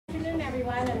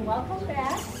everyone, and welcome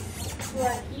back to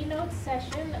our keynote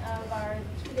session of our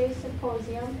two-day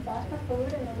symposium about the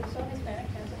food in the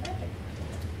Luso-Hispanic Transatlantic.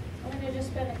 I'm going to just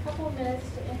spend a couple of minutes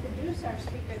to introduce our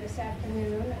speaker this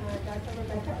afternoon, Dr.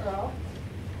 Rebecca Earle.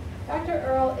 Dr.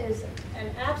 Earle is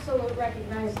an absolute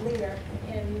recognized leader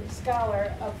and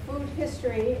scholar of food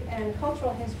history and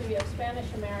cultural history of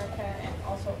Spanish America and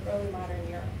also early modern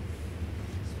Europe.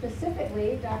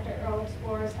 Specifically, Dr. Earle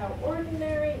explores how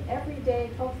ordinary, everyday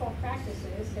cultural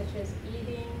practices such as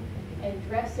eating and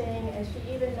dressing, and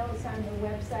she even notes on her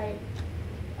website,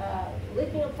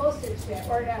 licking a postage stamp,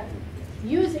 or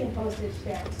using postage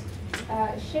stamps,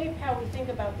 shape how we think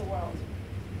about the world.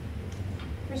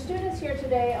 For students here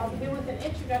today, I'll begin with an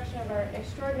introduction of our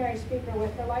extraordinary speaker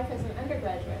with her life as an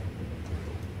undergraduate.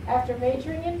 After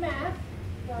majoring in math,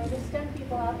 going to STEM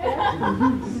people out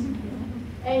there,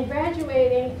 and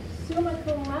graduating summa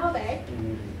cum laude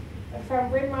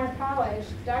from Bryn Mawr College,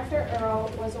 Dr.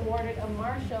 Earle was awarded a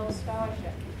Marshall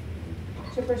Scholarship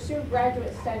to pursue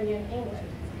graduate study in England.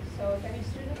 So if any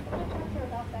students want to talk to her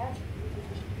about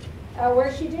that.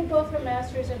 Where she did both her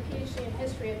master's and PhD in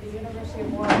history at the University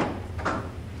of Warwick.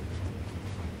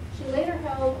 She later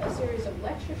held a series of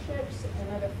lectureships and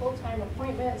other full-time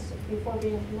appointments before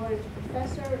being promoted to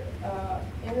professor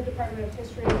in the Department of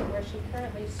History, where she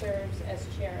currently serves as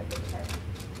chair of the department.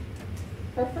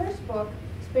 Her first book,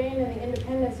 Spain and the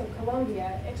Independence of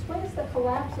Colombia, explains the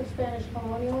collapse of Spanish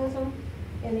colonialism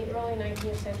in the early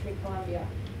 19th century Colombia.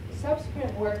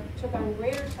 Subsequent work took on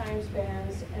greater time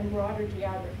spans and broader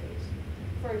geographies.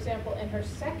 For example, in her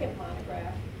second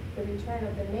monograph, The Return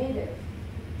of the Native,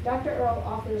 Dr. Earle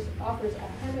offers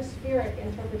a hemispheric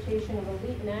interpretation of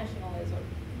elite nationalism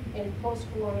in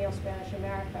post-colonial Spanish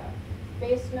America,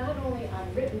 based not only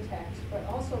on written text, but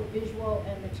also visual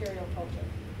and material culture.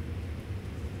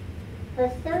 Her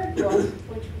third book,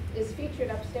 which is featured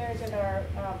upstairs in our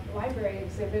library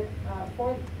exhibit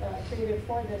created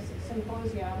for this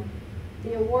symposium,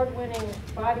 the award-winning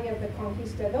Body of the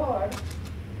Conquistador,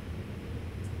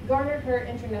 garnered her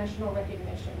international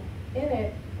recognition. In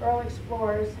it, Earle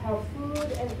explores how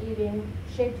food and eating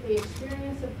shaped the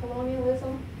experience of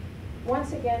colonialism,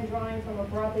 once again drawing from a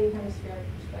broadly hemispheric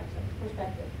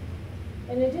perspective.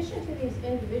 In addition to these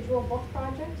individual book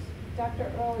projects,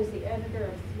 Dr. Earle is the editor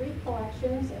of 3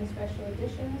 collections and special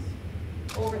editions,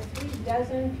 over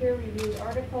 36 peer-reviewed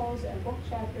articles and book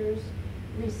chapters,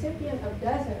 recipient of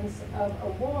dozens of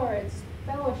awards,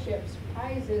 fellowships,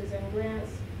 prizes, and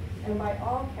grants, and by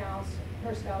all counts,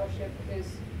 her scholarship is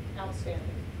outstanding.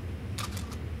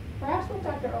 Perhaps what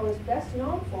Dr. Earle is best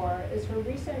known for is her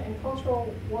recent and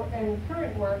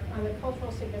current work on the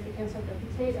cultural significance of the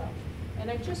potato.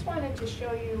 And I just wanted to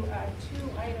show you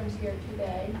 2 items here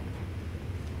today.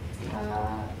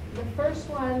 The first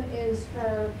one is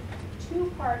her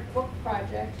 2-part book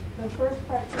project. The first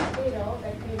part, Potato,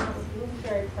 that came out with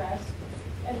Bloomsbury Press,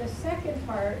 and the second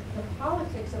part, The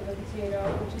Politics of the Potato,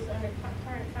 which is under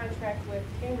current contract with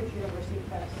Cambridge University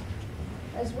Press,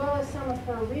 as well as some of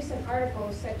her recent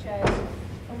articles such as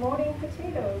Promoting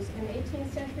Potatoes in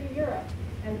 18th Century Europe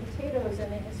and Potatoes in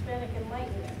the Hispanic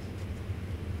Enlightenment.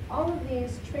 All of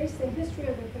these trace the history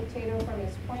of the potato from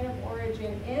its point of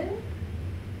origin in,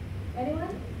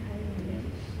 anyone?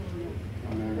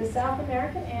 The South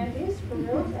American Andes,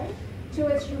 Peru, right? To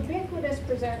its ubiquitous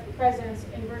presence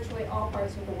in virtually all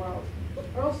parts of the world.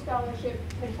 Earle's scholarship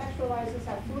contextualizes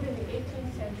how food in the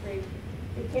 18th century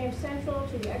became central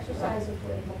to the exercise of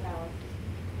political power.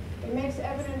 It makes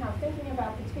evident how thinking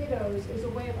about potatoes is a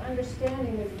way of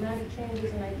understanding the dramatic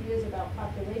changes in ideas about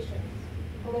populations,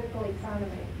 political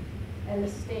economy, and the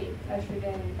state ushered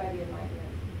in by the Enlightenment.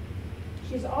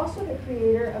 She's also the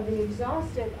creator of the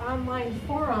exhaustive online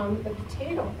forum, The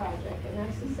Potato Project, and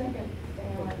that's the second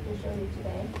thing I wanted to show you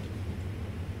today,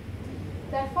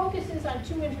 that focuses on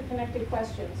 2 interconnected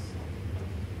questions.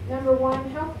 Number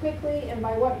 1, how quickly and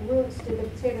by what routes did the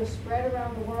potato spread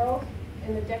around the world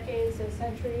in the decades and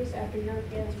centuries after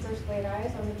Europeans first laid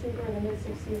eyes on the tuber in the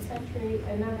mid-16th century?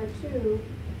 And number 2,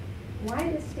 why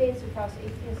did states across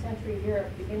 18th century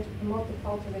Europe begin to promote the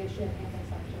cultivation and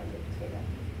consumption of the potato?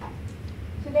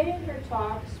 Today in her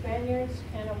talk, Spaniards,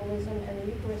 Cannibalism, and the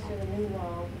Eucharist in the New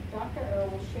World, Dr. Earle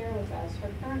will share with us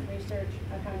her current research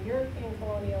on how European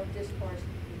colonial discourse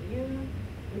viewed,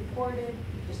 reported,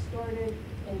 distorted,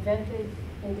 invented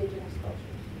indigenous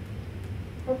cultures.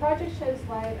 Her project sheds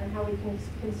light on how we can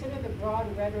consider the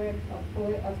broad rhetoric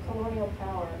of colonial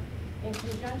power in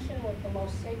conjunction with the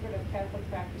most sacred of Catholic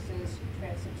practices,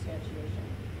 transubstantiation.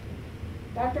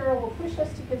 Dr. Earle will push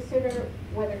us to consider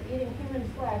whether eating human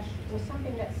flesh was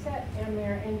something that set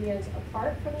Amerindians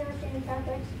apart from European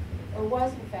Catholics, or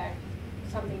was, in fact,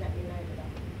 something that united them.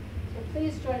 So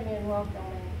please join me in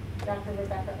welcoming Dr.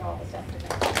 Rebecca Gall this afternoon.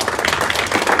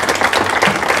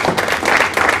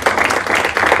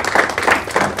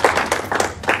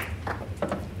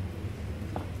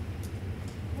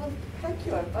 Thank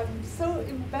you. I'm so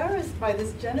embarrassed by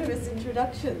this generous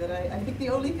introduction that I think the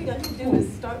only thing I can do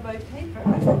is start my paper.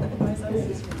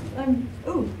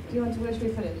 Oh, do you want to, where should we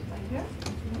put it? Like here?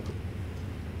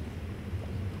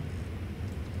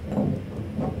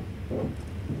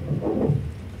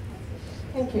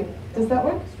 Thank you. Does that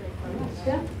work?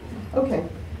 Yeah? Okay.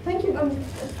 Thank you.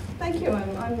 Thank you.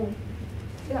 I'm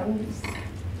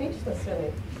speechless,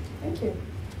 really. Thank you.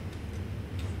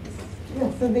 Yeah,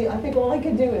 so I think all I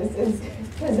could do is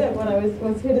present what I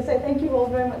was here to say. Thank you all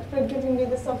very much for giving me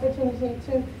this opportunity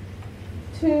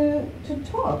to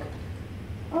talk.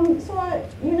 So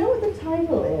you know what the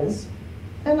title is,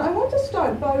 and I want to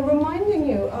start by reminding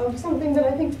you of something that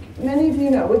I think many of you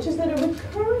know, which is that a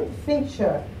recurrent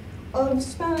feature of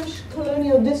Spanish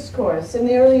colonial discourse in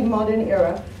the early modern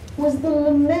era was the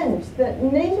lament that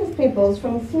native peoples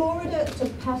from Florida to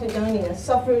Patagonia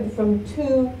suffered from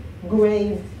two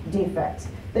grave defects.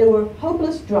 They were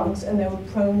hopeless drunks and they were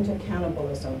prone to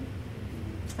cannibalism.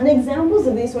 And examples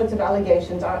of these sorts of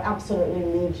allegations are absolutely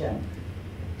legion.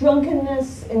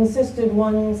 Drunkenness, insisted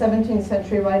one 17th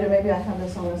century writer, maybe I have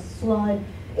this on a slide,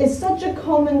 is such a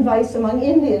common vice among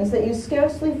Indians that you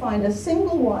scarcely find a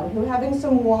single one who, having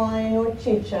some wine or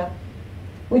chicha,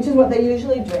 which is what they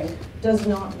usually drink, does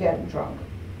not get drunk.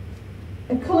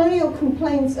 And colonial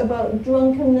complaints about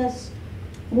drunkenness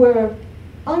were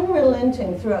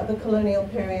unrelenting throughout the colonial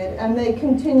period, and they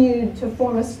continued to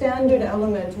form a standard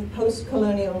element of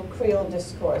post-colonial Creole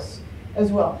discourse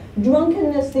as well.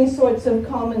 Drunkenness, these sorts of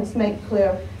comments make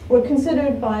clear, were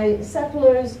considered by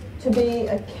settlers to be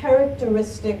a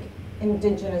characteristic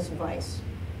indigenous vice.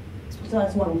 So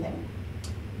that's one thing.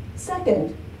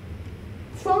 Second,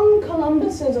 from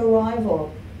Columbus's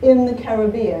arrival in the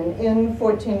Caribbean in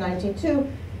 1492,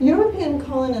 European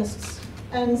colonists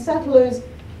and settlers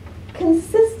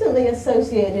consistently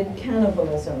associated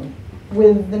cannibalism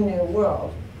with the New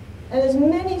World. And as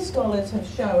many scholars have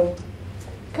shown,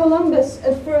 Columbus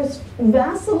at first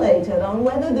vacillated on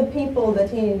whether the people that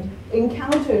he'd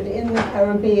encountered in the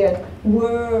Caribbean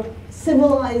were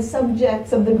civilized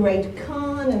subjects of the great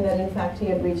Khan, and that in fact he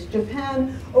had reached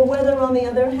Japan, or whether on the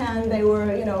other hand they were,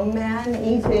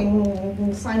 man-eating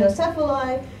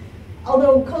cynocephali.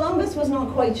 Although Columbus was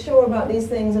not quite sure about these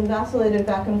things and vacillated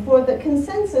back and forth, the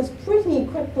consensus pretty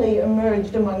quickly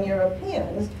emerged among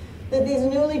Europeans that these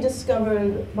newly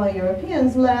discovered by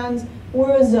Europeans lands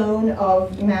were a zone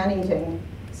of man-eating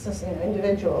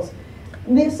individuals.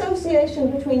 The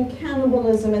association between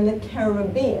cannibalism and the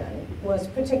Caribbean was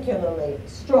particularly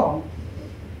strong.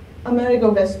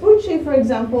 Amerigo Vespucci, for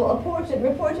example,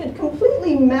 reported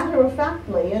completely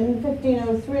matter-of-factly in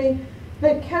 1503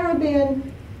 that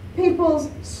Caribbean peoples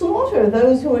slaughter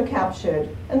those who are captured,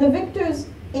 and the victors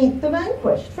eat the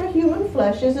vanquished, for human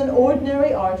flesh is an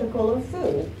ordinary article of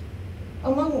food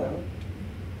among them.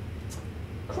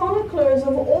 Chroniclers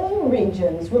of all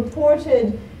regions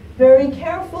reported very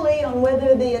carefully on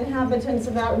whether the inhabitants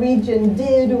of that region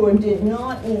did or did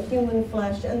not eat human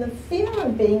flesh, and the fear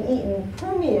of being eaten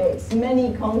permeates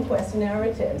many conquest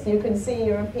narratives. You can see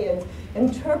Europeans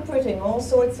interpreting all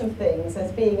sorts of things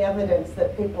as being evidence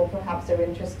that people perhaps are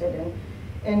interested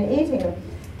in eating them.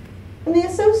 And the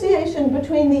association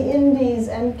between the Indies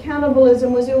and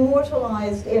cannibalism was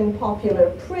immortalized in popular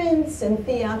prints and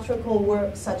theatrical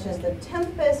works such as The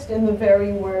Tempest, in the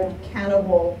very word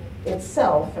cannibal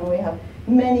itself. And we have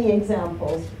many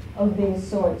examples of these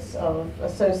sorts of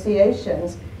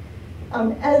associations.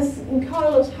 As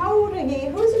Carlos Jauregui,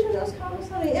 who is it who knows Carlos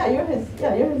Jauregui? Yeah, you're his.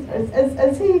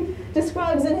 As he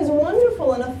describes in his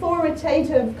wonderful and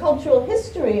authoritative cultural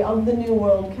history of the New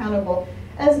World cannibal,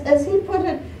 as he put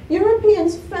it,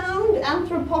 Europeans found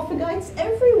anthropophagites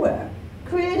everywhere,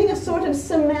 creating a sort of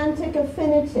semantic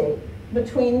affinity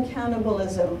between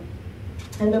cannibalism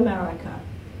and America.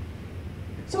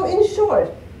 So in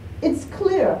short, it's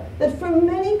clear that for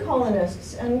many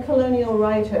colonists and colonial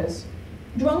writers,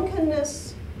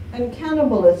 drunkenness and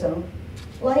cannibalism,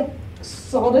 like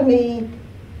sodomy,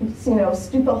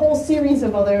 a whole series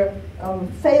of other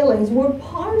failings, were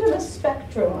part of a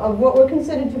spectrum of what were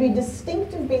considered to be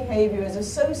distinctive behaviors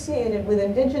associated with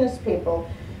indigenous people,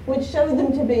 which showed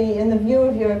them to be, in the view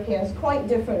of Europeans, quite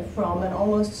different from and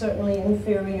almost certainly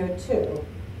inferior to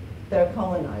their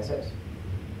colonizers.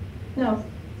 Now,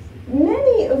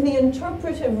 many of the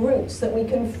interpretive routes that we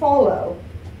can follow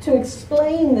to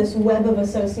explain this web of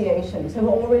associations have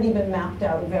already been mapped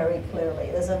out very clearly.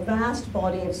 There's a vast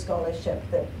body of scholarship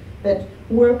that that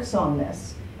works on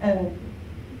this, and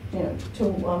to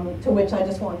which I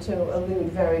just want to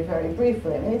allude very, very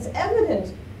briefly. I mean, it's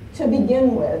evident to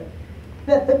begin with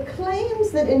that the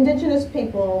claims that indigenous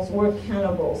peoples were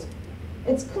cannibals,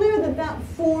 it's clear that that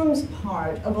forms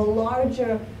part of a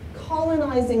larger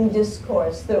colonizing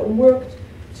discourse that worked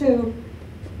to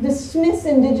dismiss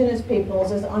indigenous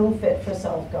peoples as unfit for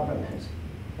self-government.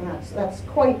 And that's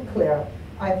quite clear,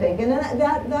 I think. And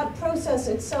that process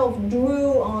itself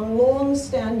drew on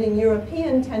long-standing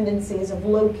European tendencies of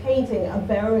locating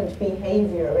aberrant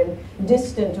behavior in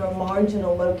distant or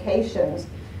marginal locations.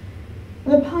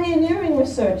 The pioneering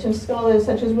research of scholars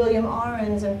such as William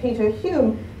Ahrens and Peter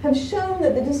Hume have shown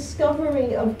that the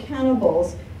discovery of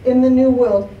cannibals in the New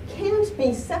World can't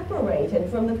be separated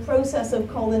from the process of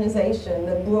colonization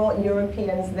that brought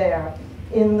Europeans there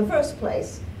in the first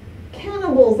place.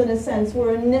 Cannibals, in a sense,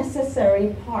 were a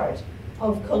necessary part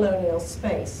of colonial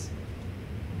space.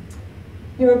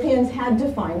 Europeans had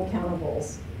to find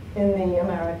cannibals in the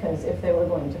Americas if they were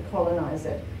going to colonize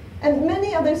it. And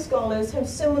many other scholars have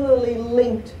similarly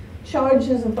linked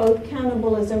charges of both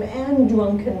cannibalism and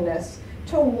drunkenness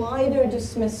to wider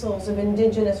dismissals of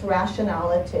indigenous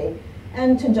rationality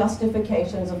and to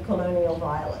justifications of colonial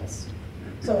violence.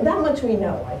 So that much we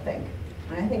know, I think.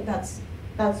 And I think that's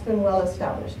been well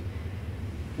established.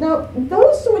 Now,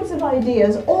 those sorts of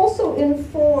ideas also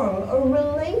inform a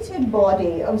related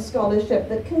body of scholarship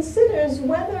that considers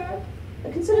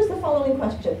the following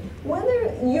question: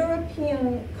 whether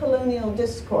European colonial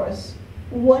discourse,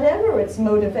 whatever its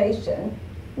motivation,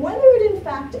 whether it in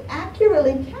fact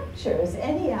accurately captures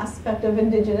any aspect of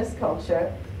indigenous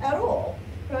culture at all,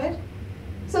 right?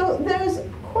 So there's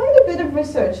quite a bit of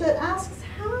research that asks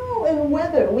how and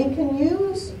whether we can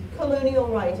use colonial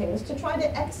writings to try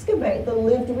to excavate the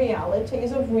lived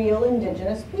realities of real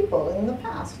indigenous people in the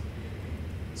past.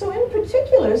 So in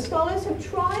particular, scholars have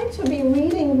tried to be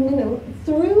reading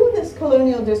through this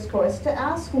colonial discourse to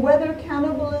ask whether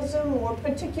cannibalism or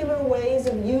particular ways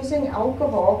of using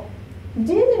alcohol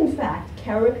did in fact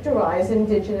characterize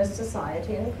indigenous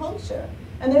society and culture.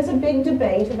 And there's a big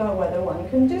debate about whether one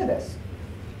can do this.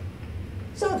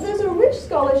 So there's a rich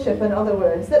scholarship, in other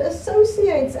words, that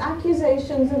associates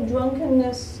accusations of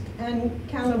drunkenness and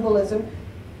cannibalism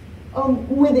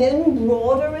within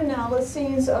broader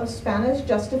analyses of Spanish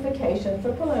justification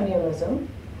for colonialism,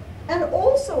 and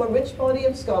also a rich body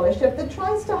of scholarship that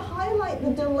tries to highlight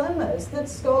the dilemmas that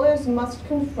scholars must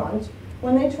confront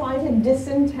when they try to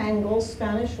disentangle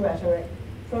Spanish rhetoric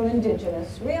from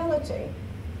indigenous reality.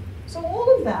 So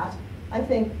all of that, I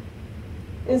think,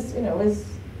 is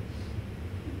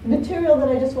material that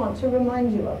I just want to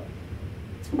remind you of.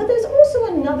 But there's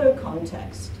also another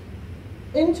context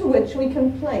into which we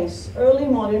can place early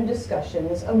modern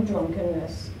discussions of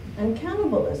drunkenness and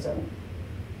cannibalism.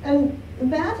 And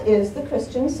that is the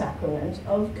Christian sacrament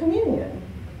of communion.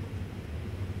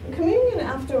 Communion,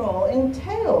 after all,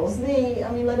 entails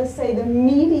let us say, the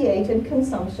mediated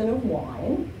consumption of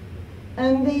wine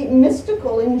and the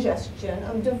mystical ingestion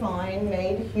of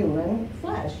divine-made human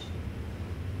flesh.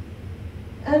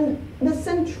 And the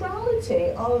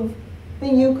centrality of the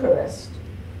Eucharist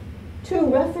to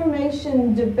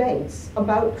Reformation debates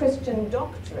about Christian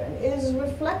doctrine is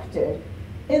reflected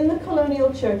in the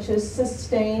colonial church's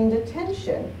sustained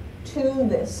attention to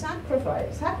this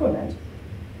sacrament.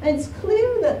 And it's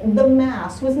clear that the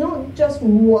Mass was not just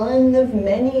one of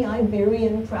many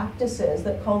Iberian practices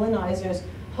that colonizers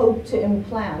hoped to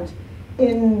implant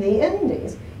in the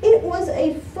Indies. It was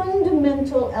a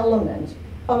fundamental element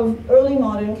of early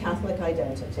modern Catholic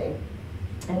identity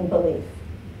and belief.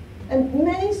 And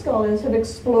many scholars have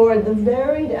explored the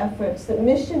varied efforts that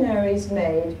missionaries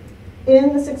made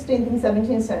in the 16th and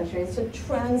 17th centuries to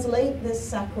translate this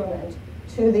sacrament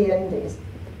to the Indies.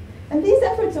 And these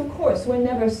efforts, of course, were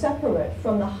never separate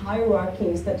from the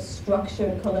hierarchies that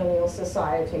structured colonial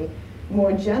society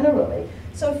more generally.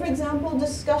 So, for example,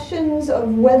 discussions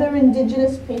of whether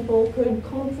indigenous people could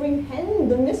comprehend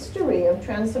the mystery of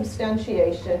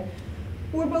transubstantiation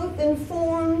were both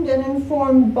informed and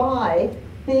informed by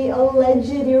the alleged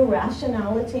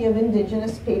irrationality of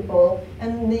indigenous people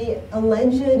and the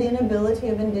alleged inability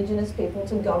of indigenous people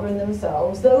to govern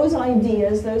themselves. Those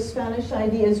ideas, those Spanish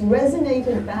ideas,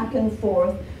 resonated back and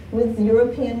forth with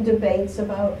European debates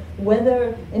about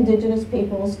whether indigenous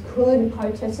peoples could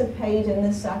participate in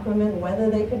this sacrament, whether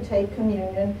they could take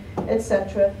communion,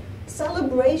 etc.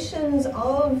 Celebrations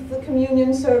of the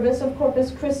communion service of Corpus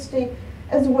Christi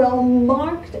as well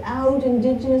marked out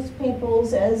indigenous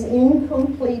peoples as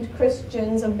incomplete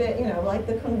Christians, a bit, like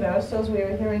the conversos we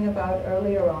were hearing about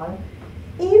earlier on,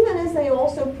 even as they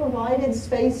also provided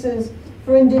spaces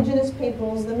for indigenous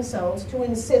peoples themselves to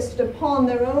insist upon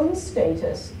their own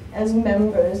status as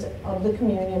members of the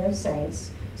communion of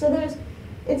saints. So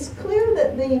it's clear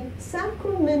that the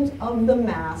sacrament of the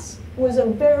Mass was a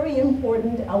very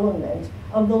important element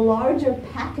of the larger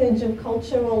package of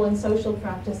cultural and social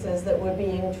practices that were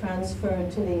being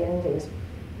transferred to the Indies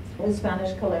with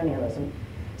Spanish colonialism.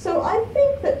 So I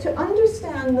think that to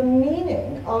understand the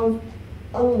meaning of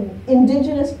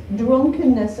indigenous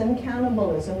drunkenness and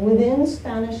cannibalism within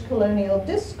Spanish colonial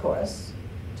discourse,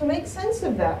 to make sense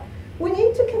of that, we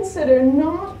need to consider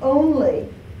not only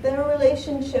their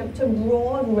relationship to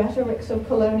broad rhetorics of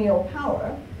colonial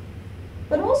power,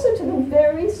 but also to the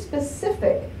very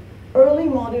specific early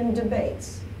modern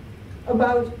debates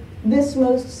about this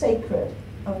most sacred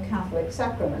of Catholic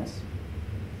sacraments.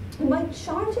 And by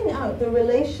charting out the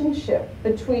relationship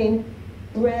between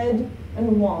bread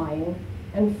and wine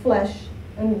and flesh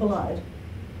and blood,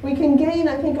 we can gain,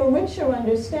 I think, a richer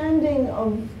understanding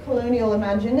of colonial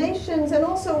imaginations and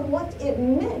also what it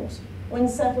meant when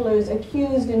settlers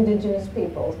accused indigenous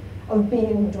peoples of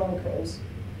being drunkards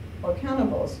or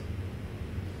cannibals.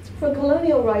 For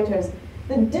colonial writers,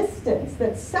 the distance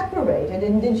that separated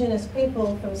indigenous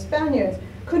people from Spaniards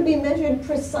could be measured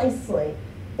precisely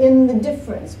in the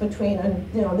difference between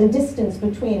the distance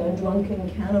between a drunken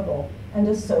cannibal and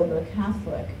a sober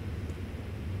Catholic.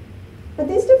 But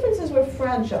these differences were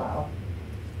fragile,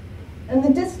 and the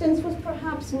distance was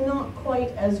perhaps not quite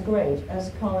as great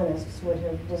as colonists would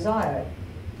have desired.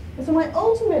 And so my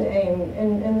ultimate aim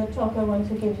in the talk I want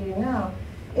to give you now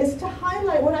is to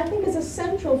highlight what I think is a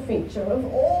central feature of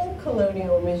all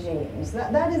colonial regimes.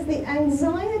 That is the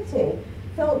anxiety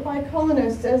felt by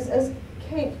colonists, as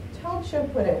Kate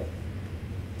Telcher put it,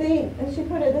 as she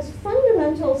put it, this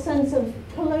fundamental sense of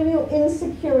colonial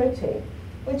insecurity,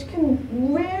 which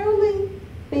can rarely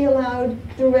be allowed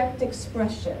direct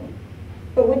expression,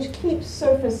 but which keeps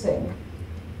surfacing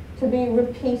to be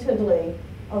repeatedly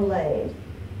allayed.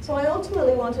 So I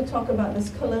ultimately want to talk about this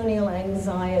colonial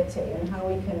anxiety and how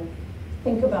we can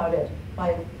think about it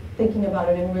by thinking about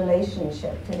it in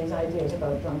relationship to these ideas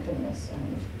about drunkenness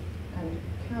and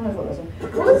cannibalism.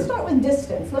 Well, let's start with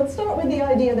distance. Let's start with the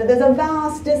idea that there's a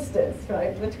vast distance,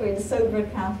 right, between sober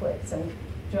Catholics and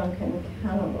drunken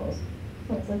cannibals.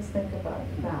 Let's think about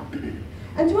that.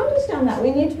 And to understand that,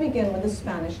 we need to begin with the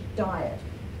Spanish diet.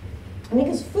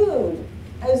 Because food,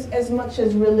 as much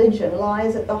as religion,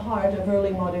 lies at the heart of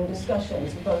early modern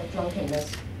discussions of both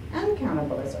drunkenness and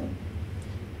cannibalism.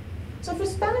 So for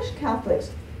Spanish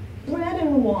Catholics, bread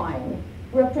and wine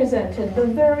represented the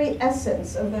very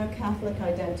essence of their Catholic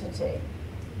identity.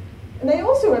 And they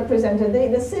also represented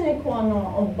the sine qua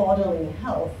non of bodily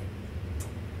health.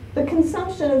 The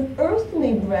consumption of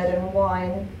earthly bread and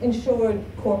wine ensured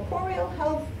corporeal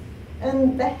health,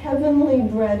 and the heavenly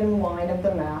bread and wine of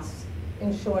the Mass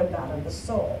ensured that of the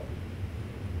soul.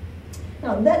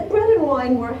 Now, that bread and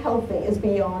wine were healthy is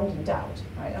beyond doubt,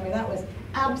 right? I mean, that was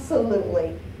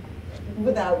absolutely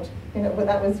without,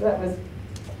 that was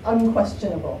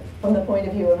unquestionable from the point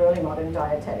of view of early modern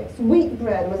dietetics. Wheat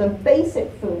bread was a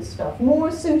basic foodstuff,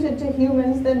 more suited to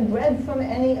humans than bread from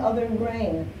any other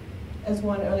grain, as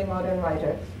one early modern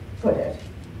writer put it.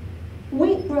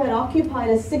 Wheat bread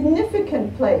occupied a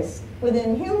significant place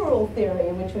within humoral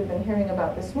theory, which we've been hearing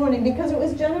about this morning, because it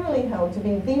was generally held to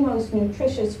be the most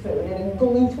nutritious food. It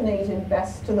agglutenated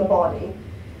best to the body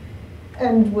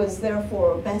and was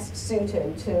therefore best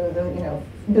suited to the,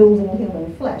 building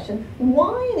human flesh. And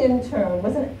wine, in turn,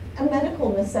 was a medical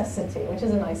necessity, which is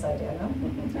a nice idea, no?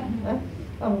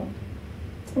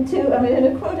 In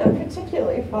a quote I'm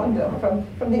particularly fond of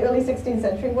from the early 16th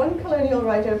century, one colonial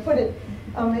writer put it,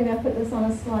 maybe I put this on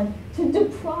a slide, to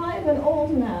deprive an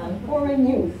old man or a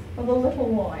youth of a little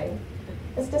wine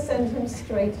is to send him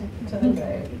straight to the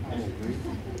grave.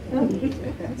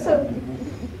 So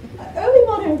early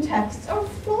modern texts are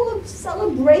full of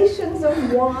celebrations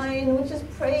of wine, which is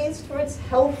praised for its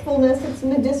healthfulness, its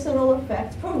medicinal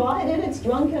effects, provided it's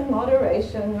drunk in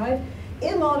moderation, right?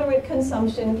 Immoderate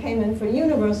consumption came in for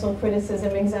universal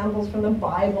criticism. Examples from the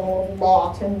Bible of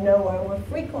Lot and Noah were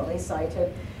frequently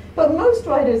cited. But most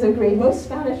writers agreed, most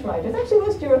Spanish writers, actually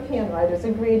most European writers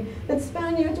agreed that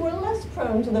Spaniards were less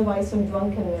prone to the vice of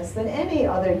drunkenness than any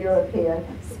other European.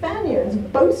 Spaniards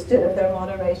boasted of their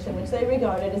moderation, which they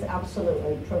regarded as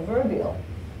absolutely proverbial.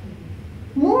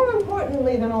 More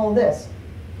importantly than all this,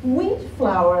 wheat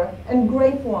flour and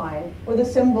grape wine were the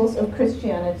symbols of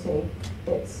Christianity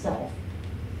itself.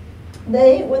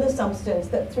 They were the substance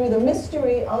that through the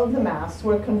mystery of the Mass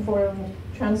were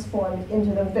transformed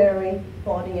into the very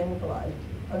body and blood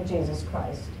of Jesus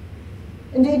Christ.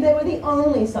 Indeed, they were the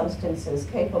only substances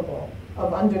capable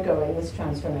of undergoing this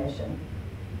transformation.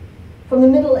 From the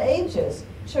Middle Ages,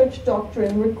 church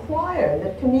doctrine required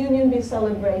that communion be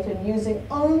celebrated using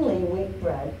only wheat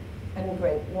bread and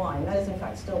grape wine. That is, in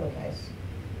fact, still the case.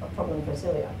 A problem for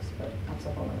celiacs, but that's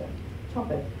a whole other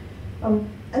topic.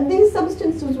 And these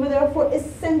substances were therefore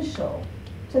essential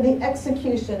to the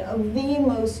execution of the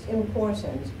most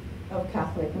important of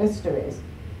Catholic mysteries.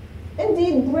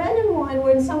 Indeed, bread and wine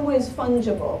were in some ways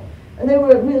fungible. They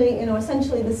were really,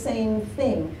 essentially the same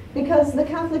thing, because the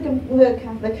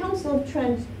Council of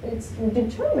Trent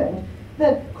determined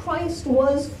that Christ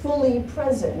was fully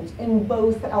present in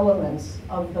both elements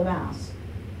of the Mass.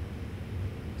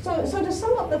 So to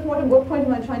sum up, what point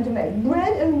am I trying to make?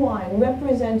 Bread and wine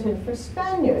represented for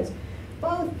Spaniards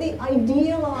both the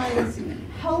idealized,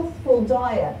 healthful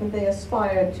diet that they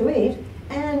aspired to eat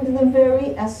and the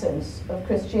very essence of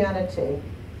Christianity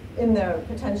in their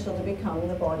potential to become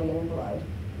the body and blood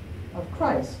of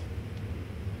Christ.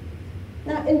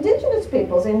 Now, indigenous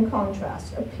peoples, in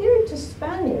contrast, appeared to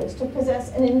Spaniards to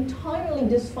possess an entirely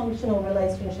dysfunctional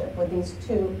relationship with these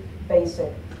two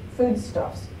basic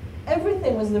foodstuffs.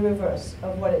 Everything was the reverse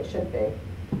of what it should be.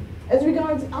 As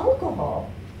regards alcohol,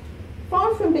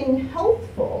 far from being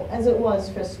healthful as it was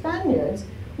for Spaniards,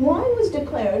 wine was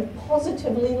declared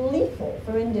positively lethal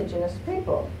for indigenous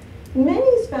people.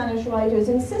 Many Spanish writers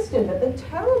insisted that the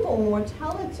terrible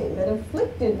mortality that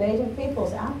afflicted native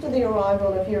peoples after the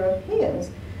arrival of Europeans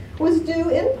was due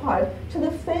in part to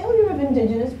the failure of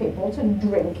indigenous people to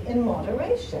drink in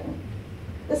moderation.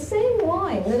 The same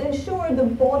wine that ensured the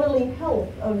bodily health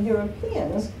of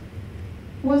Europeans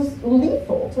was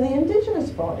lethal to the indigenous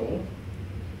body.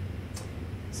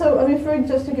 So I'm referring,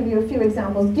 just to give you a few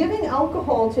examples, giving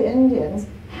alcohol to Indians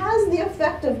has the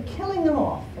effect of killing them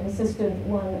off, insisted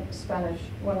one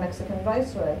Mexican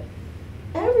viceroy.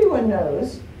 Everyone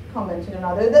knows, commented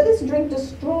another, that this drink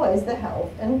destroys the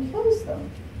health and kills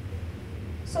them.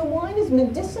 So wine is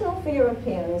medicinal for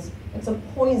Europeans, it's a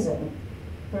poison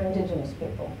for indigenous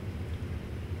people.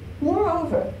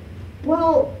 Moreover,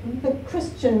 while the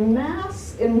Christian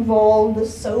Mass involved the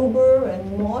sober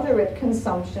and moderate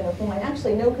consumption of wine,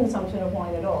 actually no consumption of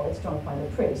wine at all, it's drunk by the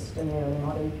priest in the early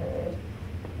modern period,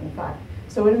 in fact.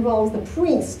 So it involves the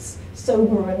priest's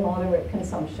sober and moderate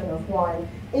consumption of wine.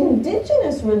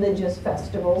 Indigenous religious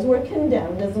festivals were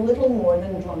condemned as little more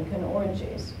than drunken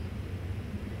orgies.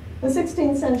 The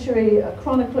 16th century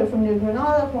chronicler from New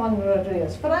Granada, Juan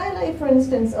Rodriguez Fraile, for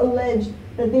instance, alleged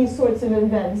that these sorts of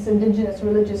events, indigenous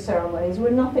religious ceremonies, were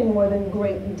nothing more than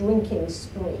great drinking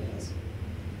sprees.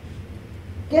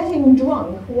 Getting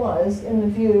drunk was, in the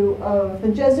view of the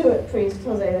Jesuit priest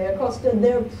Jose de Acosta,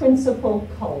 their principal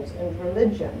cult and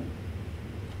religion.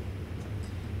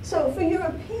 So for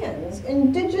Europeans,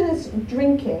 indigenous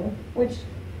drinking, which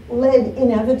led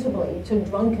inevitably to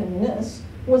drunkenness,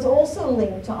 was also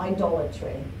linked to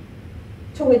idolatry,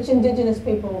 to which indigenous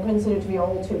people were considered to be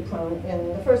all too prone in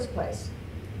the first place.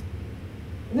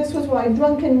 This was why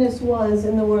drunkenness was,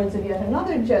 in the words of yet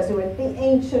another Jesuit, the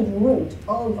ancient root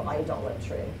of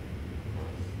idolatry.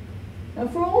 Now,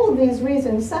 for all of these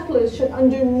reasons, settlers should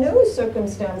under no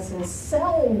circumstances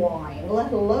sell wine,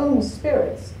 let alone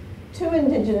spirits, to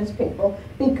indigenous people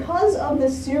because of the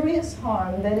serious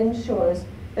harm that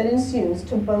ensues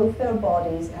to both their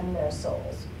bodies and their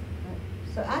souls.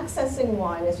 So accessing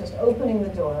wine is just opening the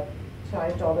door to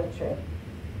idolatry.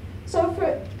 So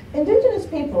for indigenous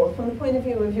people, from the point of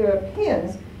view of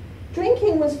Europeans,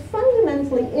 drinking was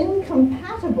fundamentally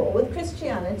incompatible with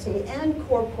Christianity and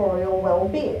corporeal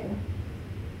well-being,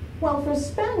 while for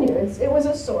Spaniards, it was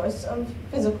a source of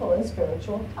physical and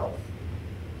spiritual health.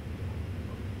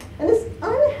 And this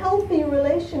unhealthy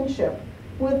relationship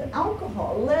with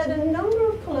alcohol led a number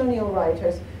of colonial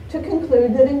writers to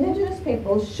conclude that indigenous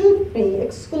people should be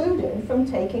excluded from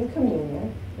taking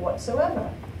communion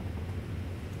whatsoever.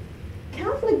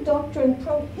 Catholic doctrine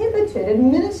prohibited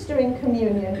administering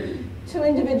communion to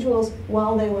individuals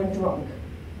while they were drunk.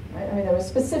 Right? I mean, there were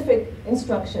specific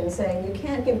instructions saying you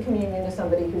can't give communion to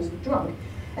somebody who's drunk.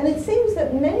 And it seems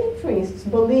that many priests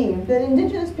believed that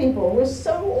indigenous people were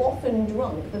so often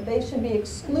drunk that they should be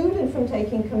excluded from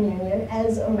taking communion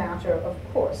as a matter of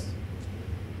course.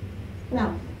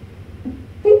 Now,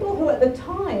 people who at the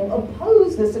time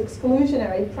opposed this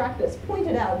exclusionary practice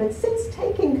pointed out that since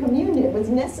taking communion was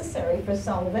necessary for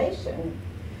salvation,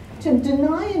 to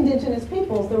deny indigenous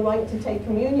peoples the right to take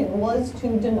communion was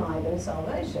to deny them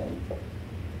salvation.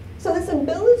 So this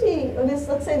ability, or this,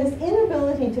 let's say, this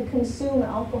inability to consume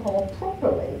alcohol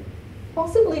properly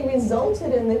possibly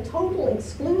resulted in the total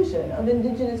exclusion of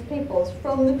indigenous peoples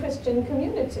from the Christian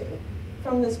community,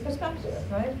 from this perspective,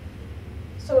 right?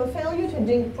 So a failure to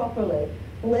drink properly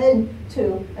led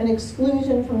to an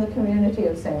exclusion from the community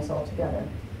of saints altogether.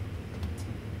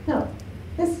 Now,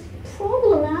 this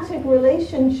problematic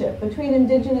relationship between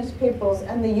indigenous peoples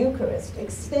and the Eucharist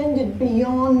extended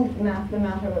beyond the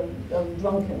matter of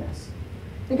drunkenness.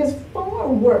 Because far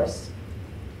worse,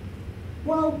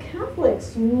 while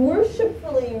Catholics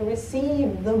worshipfully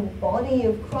received the body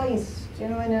of Christ,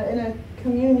 in a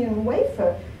communion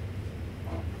wafer,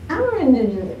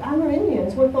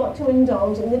 Amerindians were thought to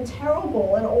indulge in the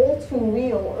terrible and all too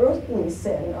real earthly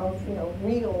sin of,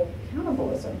 real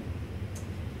cannibalism.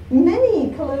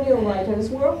 Many colonial writers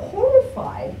were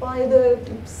horrified by the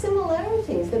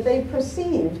similarities that they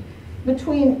perceived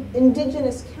between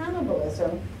indigenous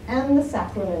cannibalism and the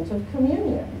sacrament of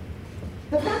communion.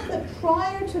 The fact that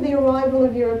prior to the arrival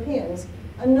of Europeans,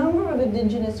 a number of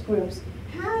indigenous groups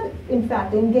had, in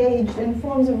fact, engaged in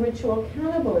forms of ritual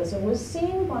cannibalism was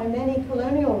seen by many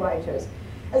colonial writers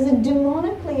as a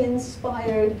demonically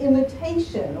inspired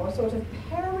imitation or sort of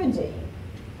parody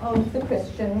of the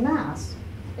Christian Mass,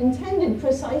 intended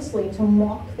precisely to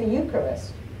mock the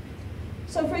Eucharist.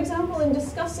 So, for example, in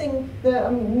discussing the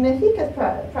Mexica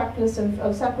practice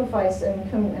of sacrifice and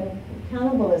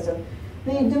cannibalism,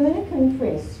 the Dominican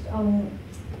priest,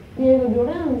 Diego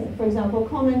Duran, for example,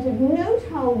 commented, "Note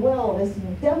how well this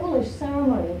devilish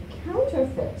ceremony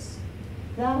counterfeits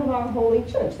that of our Holy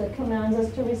Church that commands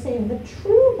us to receive the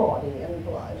true body and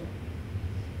blood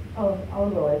of our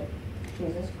Lord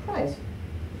Jesus Christ."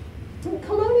 And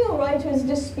colonial writers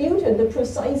disputed the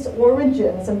precise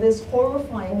origins of this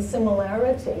horrifying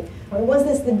similarity. Was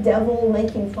this the devil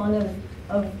making fun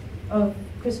of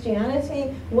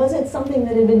Christianity? Was it something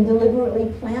that had been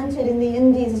deliberately planted in the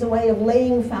Indies as a way of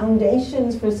laying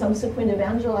foundations for subsequent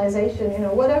evangelization?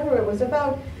 Whatever it was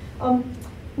about,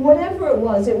 whatever it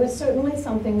was certainly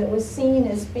something that was seen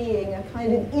as being a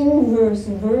kind of inverse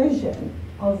version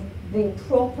of the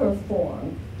proper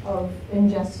form of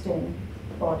ingesting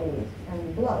body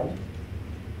and blood.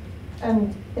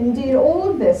 And indeed, all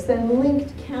of this then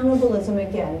linked cannibalism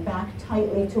again back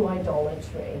tightly to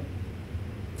idolatry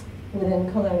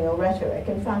within colonial rhetoric.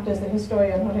 In fact, as the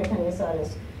historian Jorge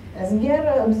Cañizares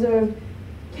Esguerra observed,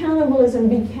 cannibalism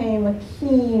became a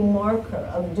key marker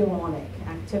of demonic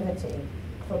activity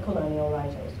for colonial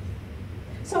writers.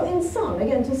 So in sum,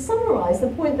 again, to summarize the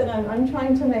point that I'm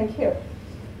trying to make here,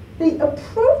 the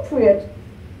appropriate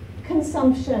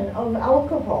consumption of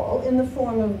alcohol in the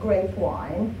form of grape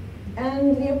wine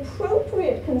and the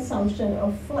appropriate consumption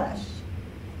of flesh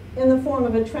in the form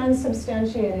of a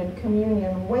transubstantiated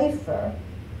communion wafer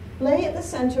lay at the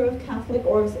center of Catholic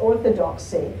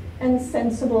orthodoxy and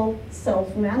sensible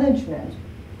self-management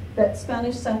that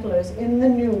Spanish settlers in the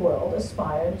New World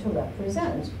aspired to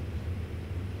represent.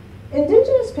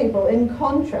 Indigenous people, in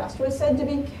contrast, were said to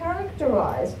be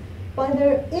characterized by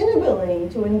their inability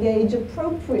to engage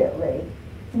appropriately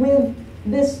with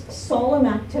this solemn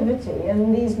activity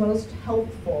and these most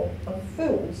healthful of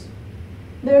foods.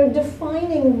 Their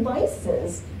defining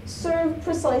vices served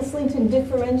precisely to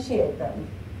differentiate them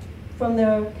from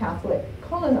their Catholic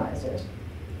colonizers.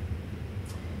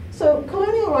 So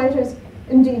colonial writers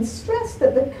indeed stressed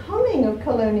that the coming of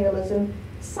colonialism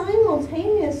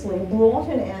simultaneously brought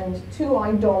an end to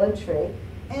idolatry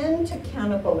and to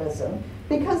cannibalism,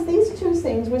 because these two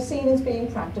things were seen as being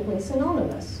practically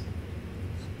synonymous.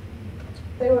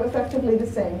 They were effectively the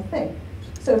same thing.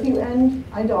 So if you end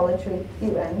idolatry,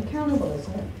 you end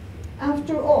cannibalism.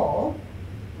 After all,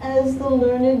 as the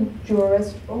learned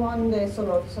jurist Juan de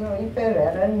Solórzano y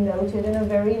Pereira noted in a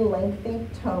very lengthy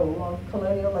tome of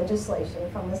colonial legislation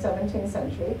from the 17th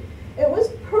century, it was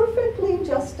perfectly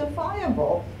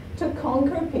justifiable to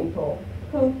conquer people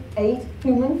who ate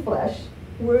human flesh,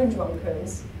 were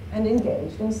drunkards, and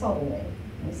engaged in sodomy.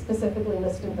 He specifically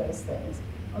listed those things.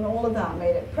 And all of that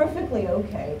made it perfectly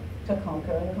okay to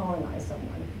conquer and colonize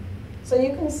someone. So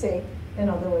you can see, in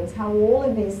other words, how all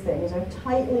of these things are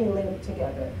tightly linked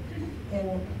together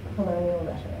in colonial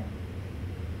rhetoric.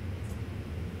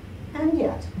 And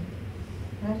yet,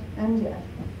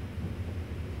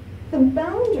 the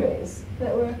boundaries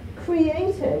that were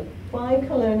created by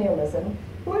colonialism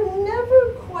were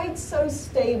never quite so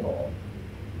stable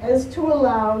as to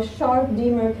allow sharp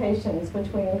demarcations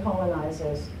between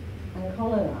colonizers and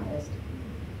colonized,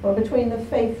 or between the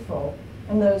faithful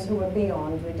and those who were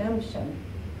beyond redemption.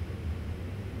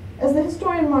 As the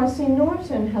historian Marcy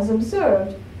Norton has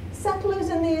observed, settlers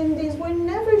in the Indies were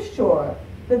never sure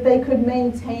that they could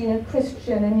maintain a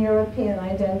Christian and European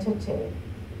identity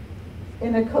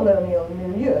in a colonial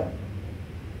milieu.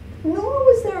 Nor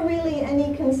was there really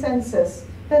any consensus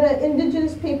that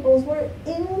indigenous peoples were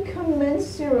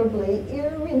incommensurably,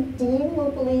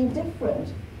 irredeemably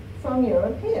different from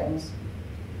Europeans.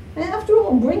 And after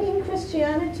all, bringing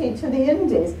Christianity to the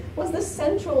Indies was the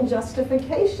central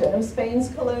justification of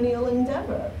Spain's colonial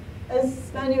endeavor, as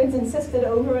Spaniards insisted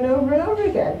over and over and over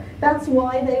again. That's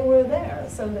why they were there,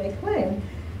 so they claimed.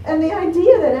 And the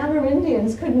idea that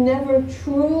Amerindians could never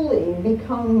truly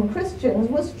become Christians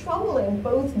was troubling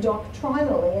both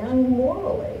doctrinally and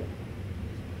morally.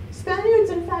 Spaniards,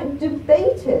 in fact,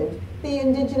 debated the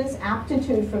indigenous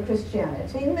aptitude for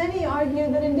Christianity. Many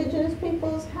argued that indigenous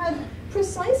peoples had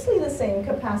precisely the same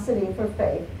capacity for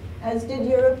faith as did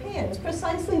Europeans.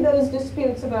 Precisely those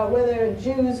disputes about whether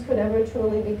Jews could ever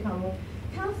truly become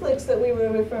Catholics that we were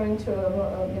referring to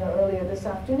earlier this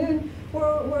afternoon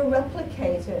were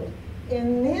replicated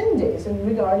in the Indies and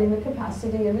regarding the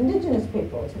capacity of indigenous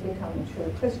people to become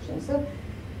true Christians.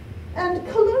 And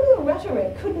colonial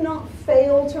rhetoric could not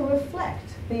fail to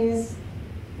reflect these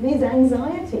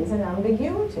anxieties and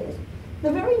ambiguities.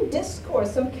 The very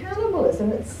discourse of cannibalism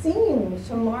that seemed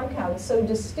to mark out so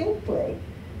distinctly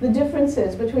the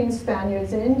differences between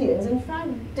Spaniards and Indians, in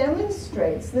fact,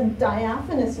 demonstrates the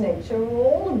diaphanous nature of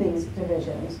all of these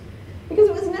divisions, because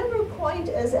it was never quite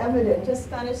as evident as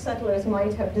Spanish settlers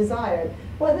might have desired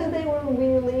whether they were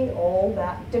really all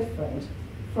that different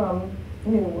from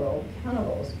New World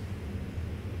cannibals.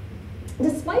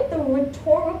 Despite the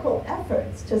rhetorical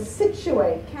efforts to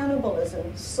situate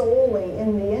cannibalism solely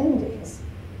in the Indies,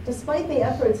 despite the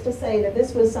efforts to say that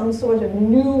this was some sort of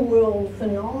New World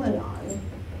phenomenon,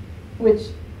 which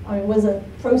was a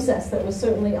process that was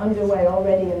certainly underway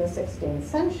already in the 16th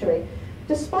century,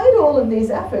 despite all of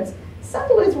these efforts,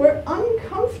 settlers were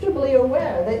uncomfortably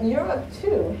aware that Europe,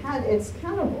 too, had its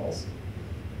cannibals.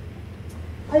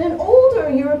 And an older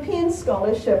European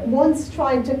scholarship once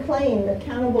tried to claim that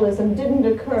cannibalism didn't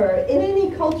occur in any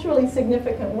culturally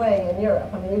significant way in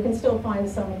Europe. I mean, you can still find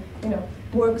some,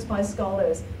 works by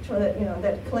scholars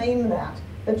that claim that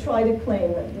try to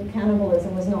claim that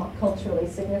cannibalism was not culturally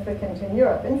significant in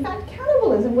Europe. In fact,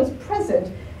 cannibalism was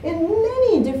present in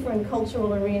many different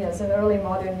cultural arenas in early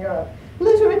modern Europe.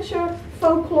 Literature,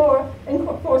 folklore, and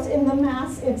of course in the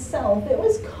Mass itself, it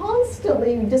was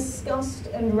constantly discussed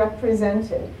and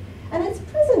represented. And its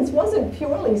presence wasn't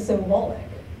purely symbolic.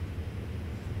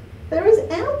 There is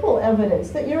ample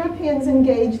evidence that Europeans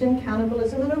engaged in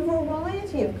cannibalism in a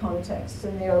variety of contexts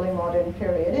in the early modern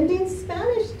period. Indeed,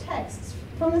 Spanish texts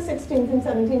from the 16th and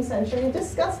 17th century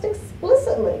discussed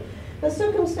explicitly the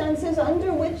circumstances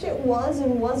under which it was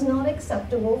and was not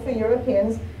acceptable for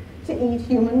Europeans to eat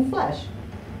human flesh.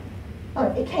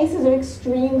 Cases of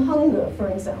extreme hunger, for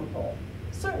example,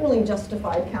 certainly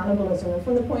justified cannibalism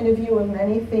from the point of view of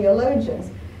many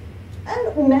theologians.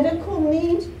 And medical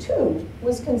need, too,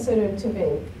 was considered to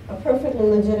be a perfectly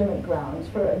legitimate ground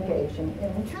for engaging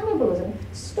in cannibalism.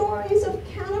 Stories of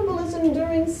cannibalism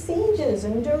during sieges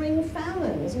and during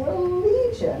famines were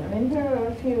legion. I mean, here are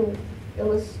a few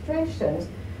illustrations.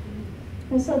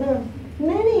 And so there are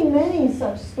many, many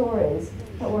such stories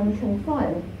that one can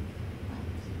find.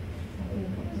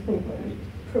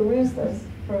 Peruse this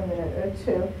for a minute or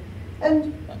two.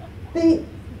 And the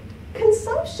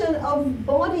consumption of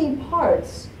body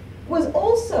parts was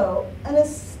also an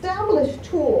established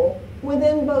tool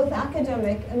within both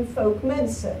academic and folk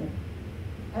medicine,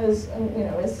 as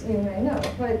you may know,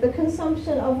 right? The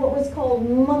consumption of what was called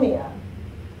mummia,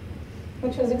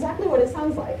 which was exactly what it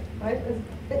sounds like, right?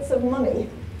 Bits of mummy,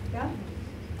 yeah.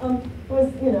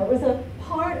 Was a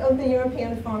part of the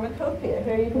European pharmacopoeia.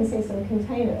 Here you can see some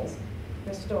containers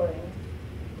for storing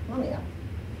mummia.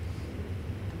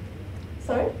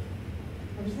 Sorry?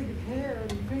 I was thinking hair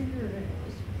and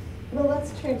fingernails. Well,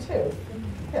 that's true too.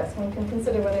 Yes, one can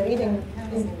consider whether eating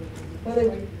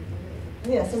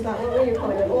yes, is that what you're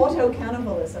calling it?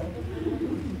 Auto-cannibalism.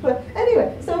 But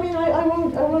anyway, so I mean, I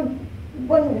won't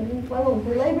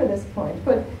belabor this point,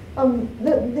 but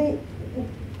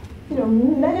the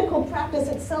medical practice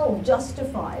itself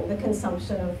justified the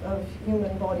consumption of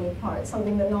human body parts,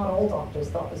 something that not all doctors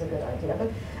thought was a good idea.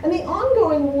 And the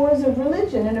ongoing wars of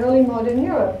religion in early modern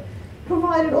Europe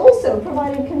provided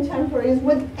contemporaries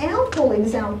with ample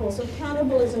examples of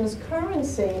cannibalism's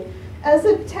currency as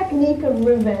a technique of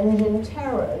revenge and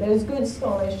terror. There's good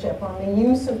scholarship on the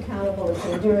use of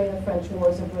cannibalism during the French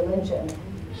wars of religion,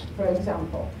 for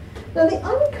example. Now, the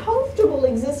uncomfortable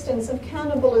existence of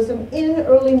cannibalism in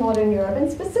early modern Europe,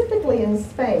 and specifically in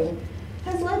Spain,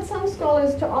 has led some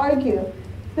scholars to argue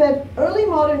that early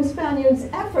modern Spaniards'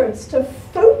 efforts to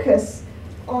focus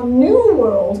on New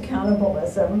World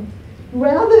cannibalism,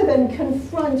 rather than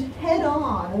confront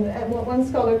head-on at what one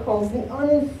scholar calls the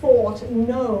unfought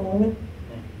known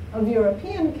of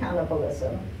European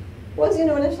cannibalism, was an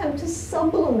attempt to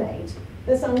sublimate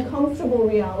this uncomfortable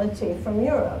reality from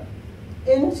Europe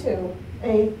into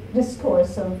a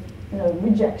discourse of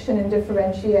rejection and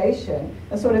differentiation,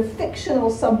 a sort of fictional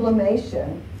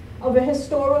sublimation of a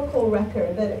historical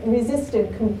record that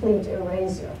resisted complete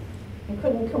erasure. You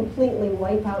couldn't completely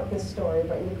wipe out this story,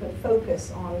 but you could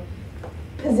focus on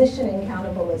positioning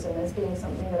cannibalism as being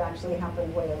something that actually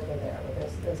happened way over there, where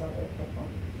there's other people.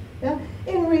 Yeah?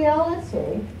 In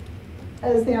reality,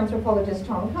 as the anthropologist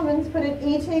Tom Cummins put it,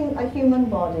 eating a human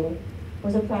body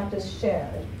was a practice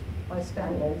shared by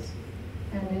Spaniards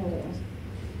and Indians.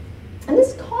 And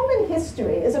this common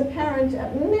history is apparent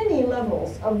at many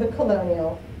levels of the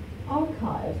colonial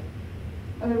archive.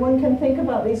 I mean, one can think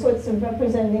about these sorts of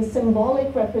these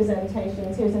symbolic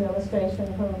representations. Here's an illustration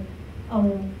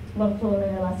from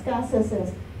Bartolomé de las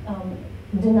Casas'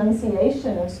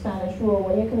 denunciation of Spanish rule,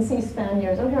 where you can see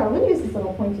Spaniards. Oh, here, I'm going to use this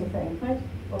little pointy thing, right?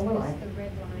 Or will I? The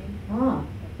red line. Ah,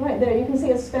 right there. You can see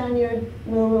a Spaniard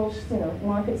with a little,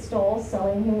 market stall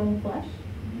selling human flesh.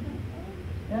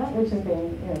 Yeah, which is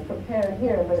being prepared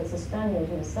here, but it's a Spaniard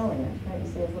who's selling it. Right? You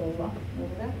see his little rock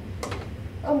under there.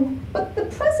 But the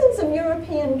presence of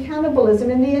European cannibalism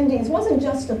in the Indies wasn't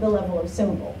just at the level of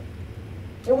symbol.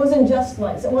 It wasn't just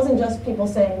people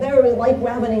saying they're like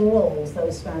ravening wolves,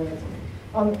 those Spaniards.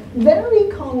 Very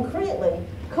concretely,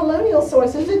 colonial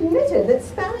sources admitted that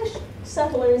Spanish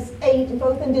settlers ate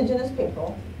both indigenous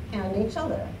people and each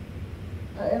other.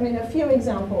 I mean, a few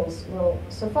examples will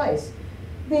suffice.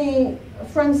 The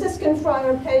Franciscan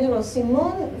friar Pedro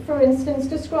Simon, for instance,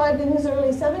 described in his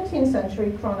early 17th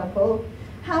century chronicle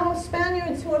how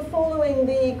Spaniards who were following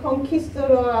the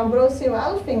conquistador Ambrosio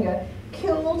Alfinger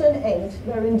killed and ate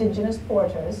their indigenous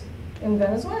porters in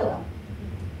Venezuela.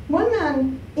 One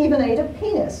man even ate a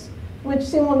penis, which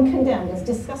Simon condemned as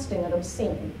disgusting and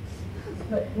obscene,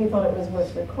 but he thought it was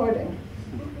worth recording.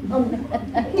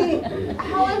 He,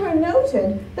 however,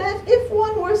 noted that if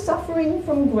one were suffering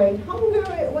from great hunger,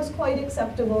 it was quite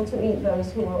acceptable to eat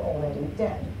those who were already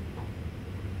dead.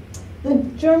 The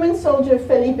German soldier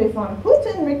Felipe von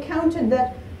Hutten recounted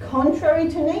that, contrary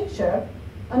to nature,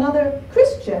 another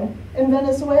Christian in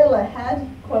Venezuela had,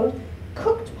 quote,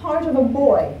 cooked part of a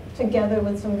boy together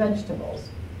with some vegetables.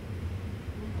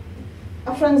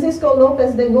 Francisco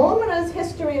López de Gómara's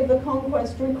History of the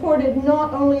Conquest recorded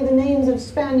not only the names of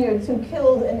Spaniards who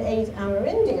killed and ate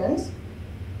Amerindians,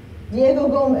 Diego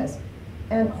Gómez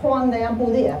and Juan de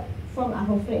Ampudia from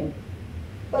Ajofrin,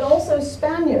 but also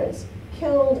Spaniards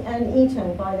killed and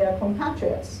eaten by their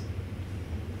compatriots,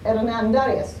 Hernán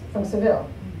Darius from Seville,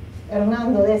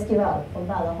 Hernando de Esquivel from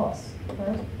Badajoz.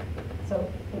 Right?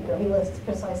 So he lists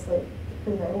precisely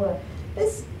who they were.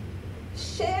 This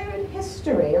shared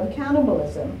history of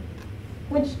cannibalism,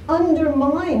 which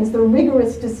undermines the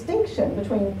rigorous distinction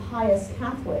between pious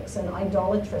Catholics and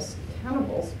idolatrous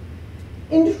cannibals,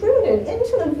 intruded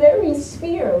into the very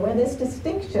sphere where this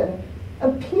distinction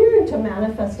appeared to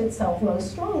manifest itself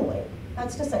most strongly.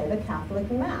 That's to say, the Catholic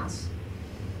Mass.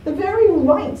 The very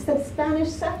rites that Spanish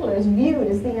settlers viewed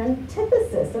as the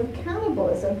antithesis of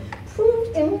cannibalism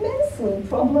proved immensely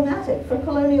problematic for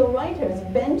colonial writers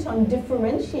bent on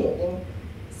differentiating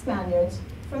Spaniards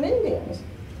from Indians.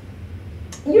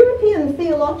 European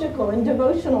theological and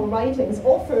devotional writings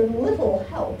offered little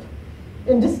help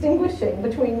in distinguishing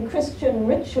between Christian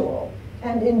ritual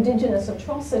and indigenous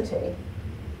atrocity.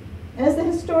 As the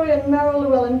historian Merrill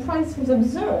Llewellyn-Price has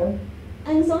observed,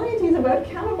 anxieties about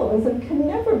cannibalism can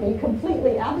never be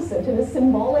completely absent in a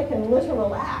symbolic and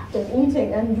literal act of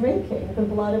eating and drinking the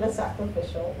blood of a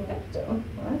sacrificial victim.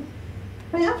 Right?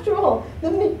 I mean, after all,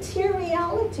 the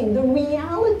materiality, the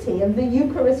reality of the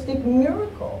Eucharistic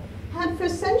miracle had for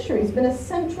centuries been a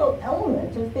central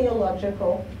element of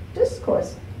theological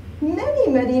discourse.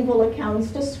 Many medieval accounts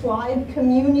describe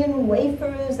communion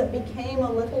wafers that became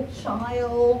a little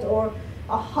child, or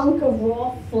a hunk of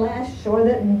raw flesh, or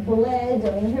that bled.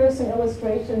 I mean, here are some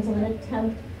illustrations of an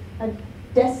attempt at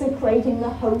desecrating the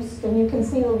host, and you can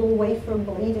see the little wafer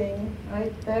bleeding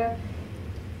right there.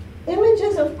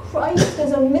 Images of Christ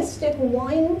as a mystic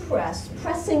wine press,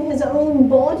 pressing his own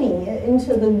body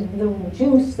into the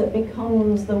juice that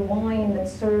becomes the wine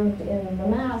that's served in the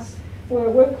Mass,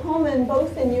 were common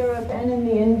both in Europe and in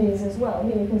the Indies as well.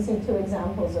 Here you can see two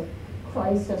examples of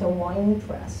Christ as a wine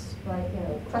press, right?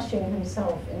 Crushing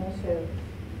himself into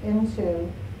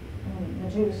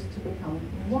the juice to become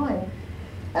wine.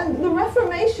 And the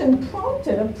Reformation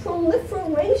prompted a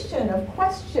proliferation of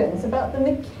questions about the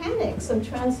mechanics of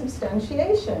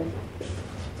transubstantiation.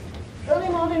 Early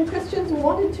modern Christians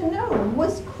wanted to know,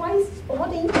 was Christ's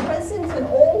body present in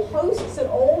all hosts at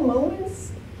all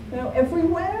moments,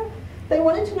 everywhere? They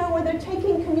wanted to know whether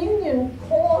taking communion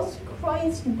caused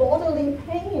Christ bodily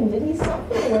pain? Did he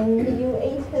suffer when you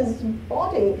ate his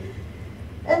body?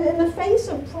 And in the face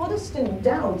of Protestant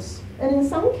doubts, and in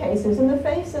some cases in the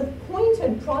face of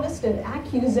pointed Protestant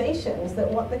accusations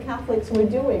that what the Catholics were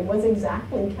doing was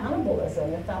exactly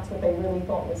cannibalism, if that's what they really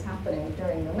thought was happening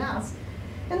during the Mass,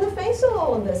 in the face of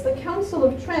all of this, the Council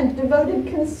of Trent devoted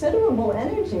considerable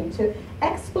energy to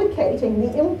explicating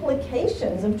the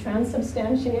implications of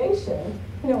transubstantiation,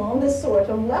 on this sort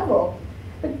of level.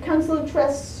 The Council of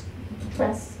Trent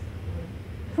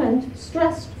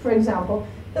stressed, for example,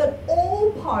 that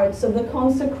all parts of the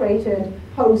consecrated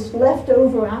host left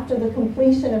over after the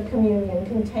completion of communion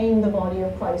contained the body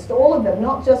of Christ. All of them,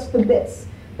 not just the bits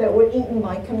that were eaten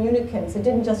by communicants. It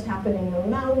didn't just happen in your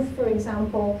mouth, for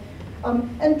example.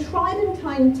 And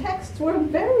Tridentine texts were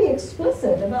very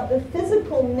explicit about the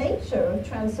physical nature of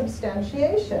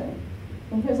transubstantiation.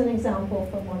 And here's an example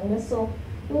from one missal.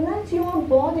 Let your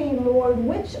body, Lord,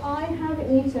 which I have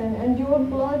eaten, and your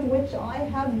blood, which I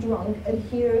have drunk,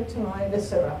 adhere to my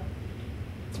viscera.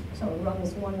 So it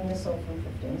runs one missal from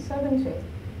 1570.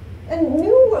 And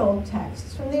New World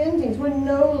texts from the Indies were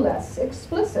no less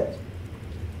explicit.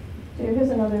 Here's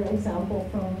another example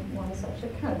from one such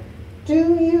account.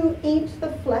 Do you eat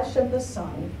the flesh of the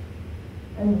Son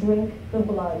and drink the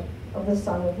blood of the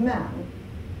Son of Man?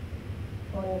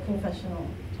 Or your confessional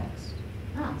text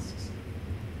asks.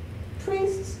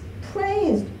 Priests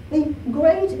praised the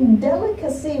great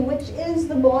delicacy which is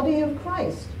the body of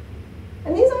Christ.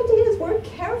 And these ideas were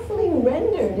carefully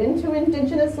rendered into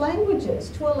indigenous languages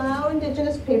to allow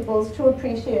indigenous peoples to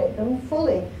appreciate them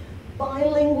fully.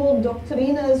 Bilingual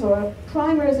doctrinas or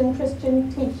primers in Christian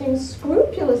teaching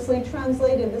scrupulously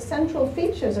translated the central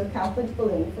features of Catholic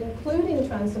belief, including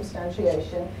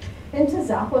transubstantiation, into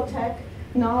Zapotec,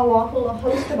 Nahuatl, a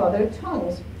host of other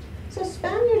tongues. So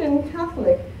Spaniard and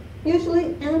Catholic,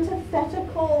 usually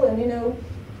antithetical and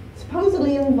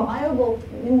supposedly inviolable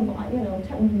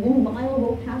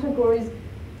categories,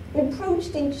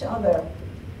 approached each other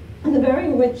and the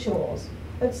very rituals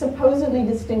that supposedly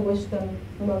distinguished them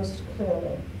most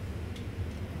clearly.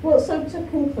 Well, so to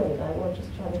conclude, I will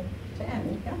just try to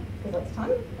end, yeah, because that's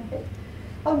time. Okay.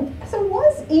 So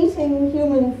was eating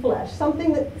human flesh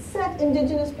something that set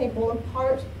indigenous people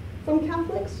apart from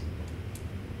Catholics?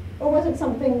 Or was it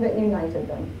something that united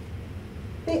them?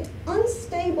 The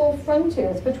unstable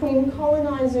frontiers between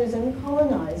colonizers and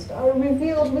colonized are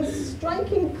revealed with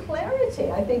striking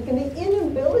clarity, I think, in the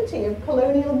inability of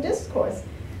colonial discourse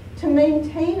to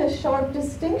maintain a sharp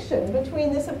distinction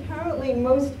between this apparently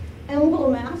most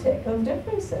emblematic of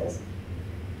differences.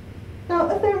 Now,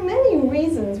 there are many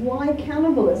reasons why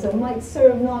cannibalism might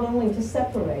serve not only to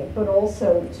separate, but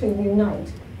also to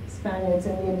unite Spaniards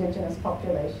and the indigenous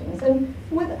populations. And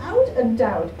without a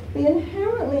doubt, the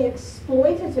inherently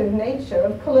exploitative nature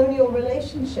of colonial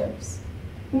relationships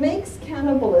makes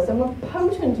cannibalism a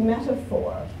potent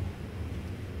metaphor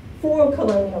for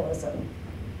colonialism,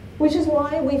 which is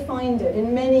why we find it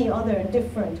in many other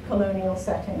different colonial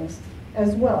settings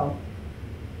as well.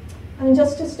 And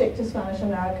just to stick to Spanish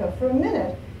America for a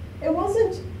minute, it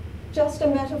wasn't just a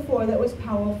metaphor that was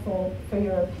powerful for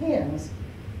Europeans.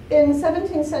 In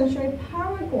 17th century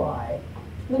Paraguay,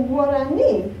 the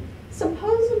Guarani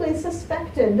supposedly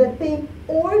suspected that the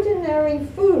ordinary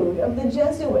food of the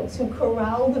Jesuits who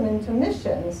corralled them into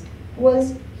missions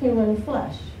was human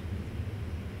flesh.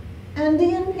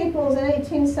 Andean peoples in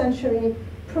 18th century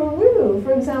Peru,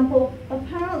 for example,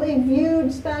 apparently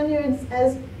viewed Spaniards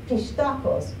as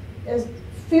pistacos, as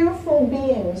fearful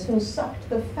beings who sucked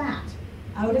the fat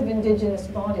out of indigenous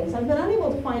bodies. I've been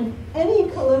unable to find any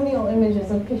colonial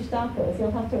images of pistacos.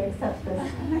 You'll have to accept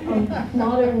this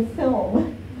modern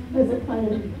film as a kind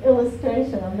of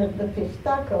illustration of the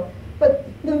pistaco. But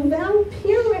the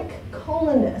vampiric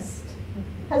colonist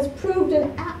has proved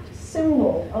an apt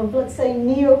symbol of, let's say,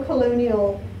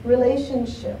 neo-colonial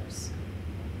relationships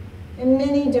in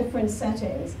many different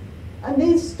settings. And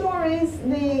these stories,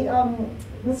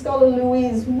 the scholar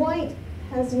Louise White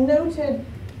has noted,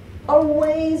 are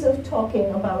ways of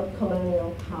talking about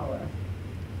colonial power.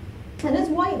 And as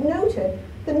White noted,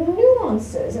 the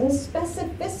nuances and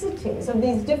specificities of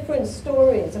these different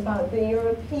stories about the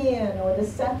European or the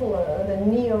settler or the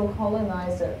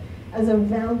neo-colonizer as a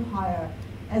vampire,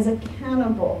 as a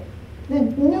cannibal, the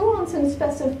nuance and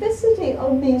specificity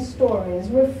of these stories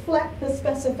reflect the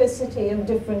specificity of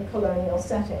different colonial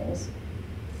settings.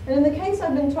 And in the case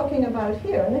I've been talking about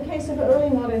here, in the case of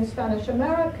early modern Spanish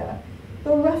America,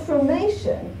 the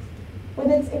Reformation, with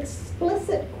its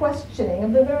explicit questioning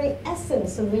of the very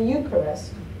essence of the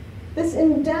Eucharist, this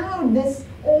endowed this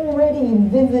already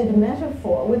vivid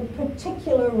metaphor with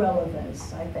particular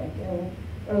relevance, I think, in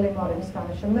early modern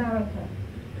Spanish America.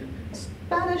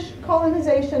 Spanish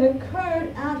colonization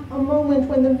occurred at a moment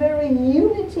when the very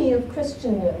unity of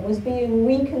Christendom was being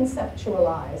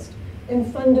reconceptualized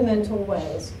in fundamental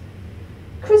ways.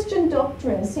 Christian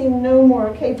doctrine seemed no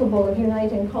more capable of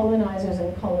uniting colonizers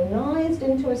and colonized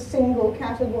into a single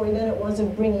category than it was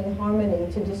of bringing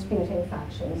harmony to disputing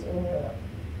factions in Europe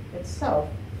itself.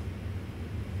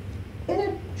 In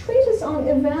a treatise on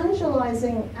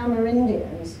evangelizing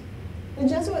Amerindians, the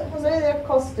Jesuit José de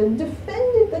Acosta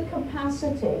defended the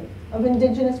capacity of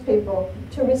indigenous people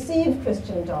to receive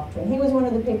Christian doctrine. He was one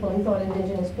of the people who thought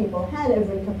indigenous people had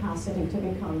every capacity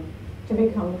to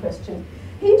become Christian.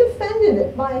 He defended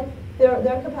it by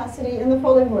their capacity in the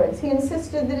following words. He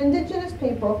insisted that indigenous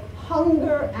people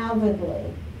hunger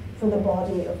avidly for the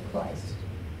body of Christ.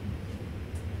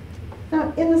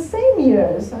 Now, in the same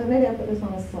years, maybe I put this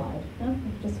on a slide. Yeah?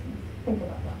 Just think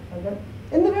about that a bit.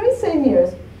 In the very same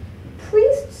years,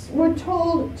 priests were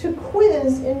told to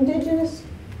quiz indigenous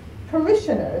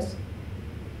parishioners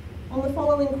on the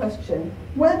following question: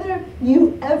 whether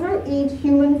you ever eat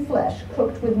human flesh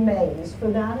cooked with maize, for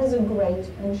that is a great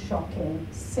and shocking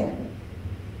sin.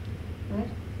 Right?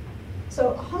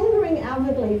 So hungering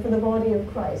avidly for the body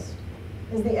of Christ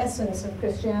is the essence of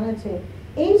Christianity.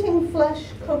 Eating flesh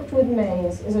cooked with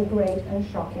maize is a great and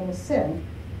shocking sin.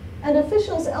 And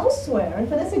officials elsewhere, and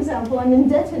for this example, I'm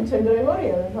indebted to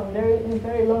Gregorio, his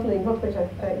very lovely book, which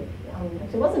actually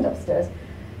wasn't upstairs.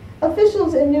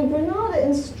 Officials in New Granada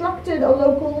instructed a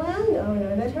local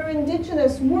landowner that her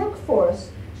indigenous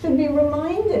workforce should be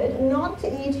reminded not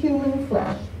to eat human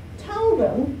flesh. Tell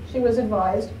them, she was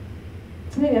advised,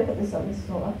 maybe I put this up, this is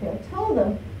all up here, tell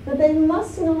them that they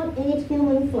must not eat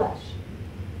human flesh,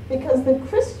 because the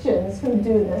Christians who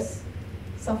do this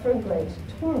suffer great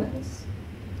torments.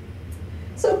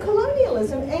 So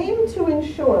colonialism aimed to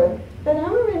ensure that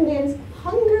Amerindians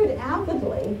hungered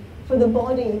avidly for the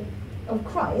body of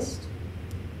Christ,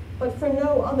 but for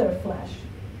no other flesh.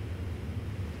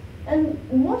 And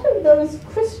what of those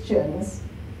Christians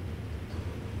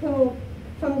who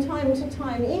from time to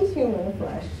time eat human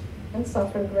flesh and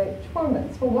suffer great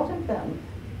torments? Well, what of them?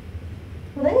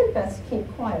 Well, they had best keep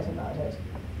quiet about it.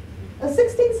 A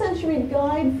 16th century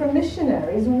guide for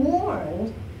missionaries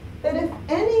warned that if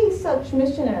any such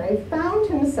missionary found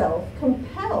himself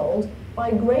compelled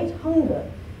by great hunger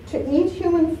to eat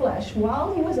human flesh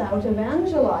while he was out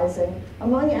evangelizing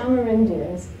among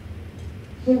Amerindians,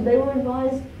 they were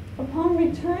advised, upon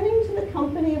returning to the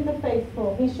company of the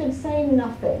faithful, he should say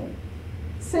nothing,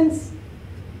 since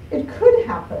it could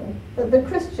happen that the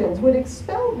Christians would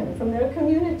expel him from their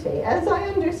community, as I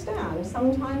understand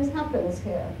sometimes happens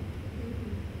here.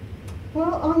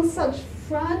 Well, on such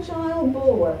fragile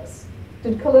bulwarks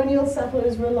did colonial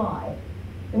settlers rely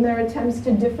in their attempts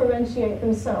to differentiate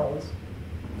themselves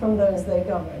from those they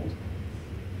governed.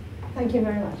 Thank you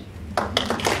very much. Take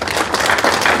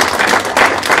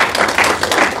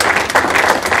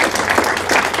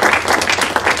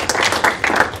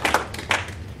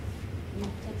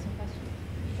some questions.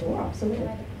 Sure, absolutely.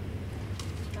 I'd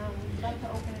like to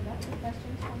open it up to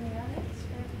questions from the audience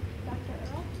for Dr.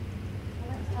 Earl.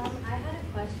 I had a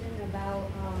question about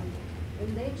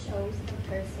when they chose the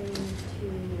person to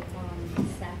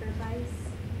sacrifice,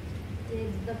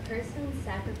 did the person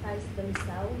sacrifice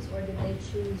themselves, or did they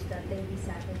choose that they be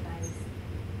sacrificed?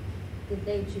 Did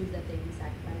they choose that they be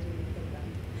sacrificed, or did they them?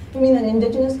 You mean an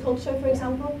indigenous culture, for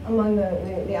example, among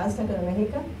the Aztec or the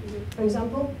Mexica, for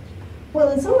example?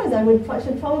 Well, in some ways, I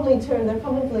should probably turn. There are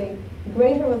probably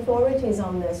greater authorities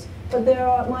on this, but there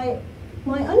are my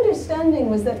understanding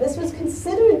was that this was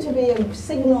considered to be a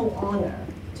signal honor,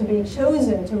 to be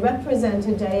chosen to represent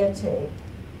a deity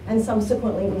and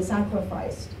subsequently be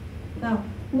sacrificed. Now,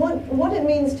 what it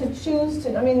means to choose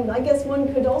to, I mean, I guess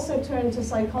one could also turn to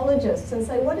psychologists and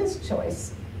say, what is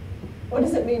choice? What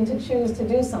does it mean to choose to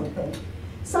do something?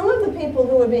 Some of the people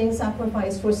who were being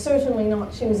sacrificed were certainly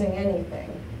not choosing anything.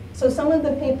 So some of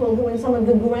the people who in some of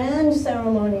the grand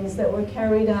ceremonies that were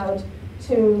carried out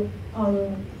to,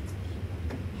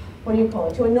 what do you call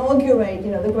it, to inaugurate,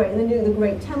 you know, the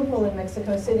great temple in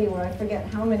Mexico City, where I forget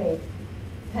how many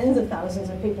tens of thousands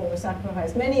of people were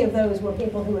sacrificed. Many of those were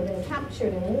people who had been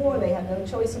captured in war. They had no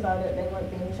choice about it. They weren't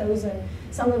being chosen.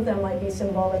 Some of them might be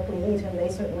symbolically eaten. They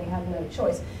certainly had no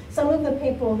choice. Some of the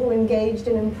people who engaged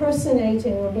in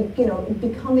impersonating or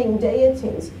becoming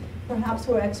deities perhaps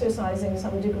were exercising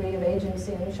some degree of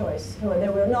agency and choice.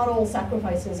 There were not all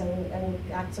sacrifices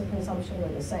and acts of consumption were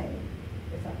the same,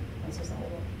 if that answers that.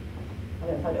 I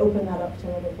don't know if I'd open that up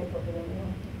to other people who don't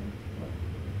know.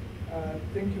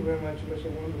 Thank you very much. It was a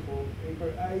wonderful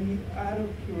paper. Out of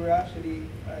curiosity,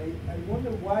 I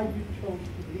wonder why you chose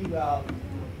to leave out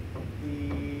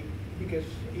because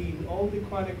in all the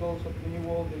chronicles of the New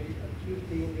World, they accuse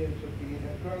the Indians of being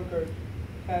drunkards,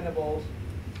 cannibals,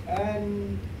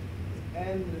 and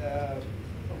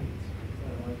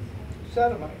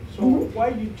sodomites. So why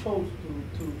you chose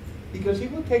to because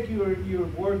it will take your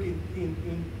work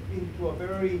into a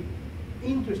very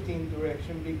interesting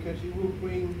direction, because it will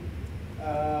bring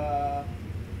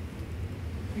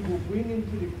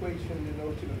into the equation the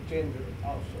notion of gender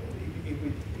also.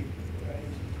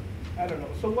 I don't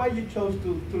know. So why you chose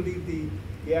to leave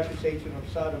the accusation of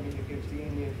sodomy against the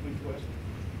Indians, which was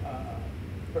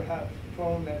perhaps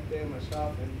thrown at them as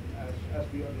often as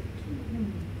the other two?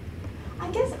 I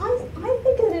guess I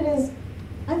think that it is.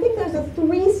 I think there's a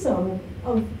threesome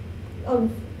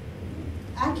of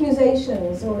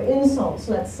accusations or insults,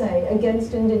 let's say,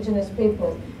 against indigenous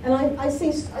people. And I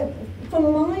see,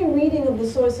 from my reading of the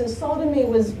sources, sodomy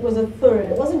was a third.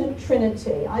 It wasn't a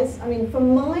trinity. I mean,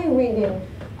 from my reading,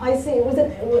 I see it was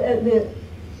the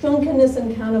drunkenness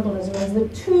and cannibalism as the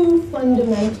two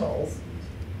fundamentals.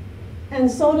 And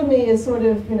sodomy is sort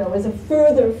of, is a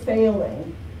further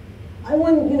failing. I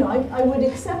would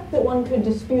accept that one could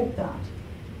dispute that.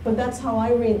 But that's how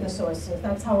I read the sources.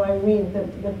 That's how I read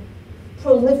the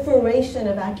proliferation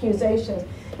of accusations.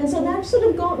 And so that sort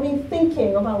of got me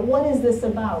thinking about what is this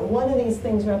about? What do these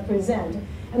things represent?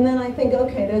 And then I think,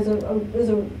 okay, there's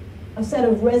a set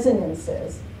of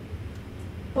resonances.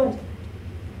 But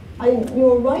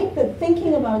you're right that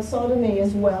thinking about sodomy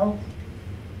as well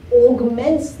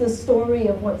augments the story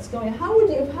of what's going on. How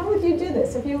would you do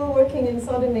this if you were working in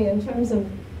sodomy in terms of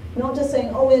not just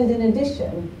saying, oh, and in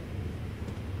addition?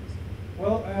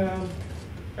 Well,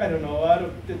 I don't know, out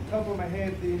of the top of my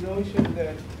head, the notion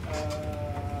that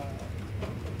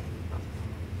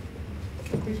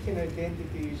Christian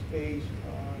identity is based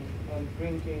on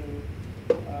drinking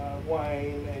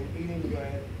wine and eating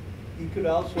bread. It could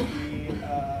also be,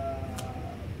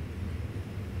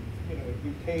 if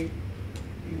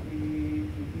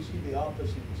you see the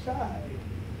opposite side,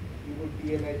 it would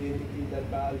be an identity that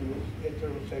values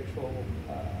heterosexual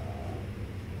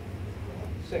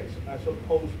sex as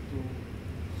opposed to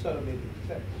sodomitic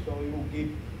sex. So it will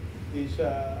give this, it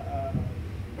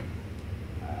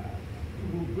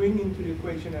will bring into the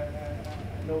equation a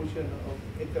notion of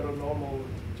heteronormal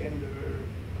gender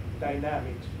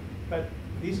dynamics. But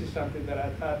this is something that I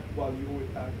thought while you were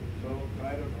talking, so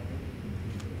I don't know.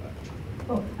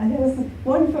 Oh, I think this is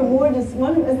one for more, just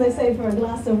one, as they say, for a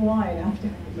glass of wine after.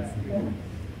 Yeah.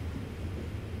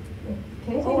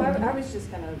 Katie? Oh, I was just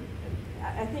going to,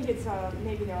 I think it's,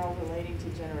 maybe they're all relating to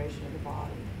generation of the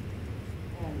body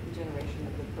and generation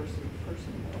of the person.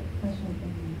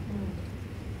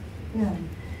 Yeah.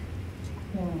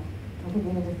 Yeah. I think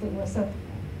we need to think more. So,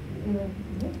 yeah.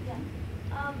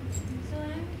 So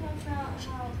when we talked about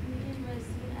how communion was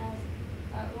seen as,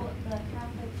 the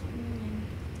Catholic communion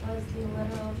was the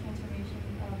literal transformation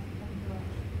of the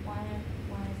wine as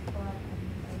blood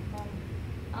and body.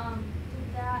 Did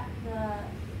that, the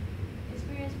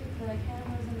experience with the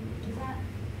cannibalism, is that,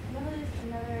 I know there's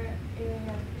another area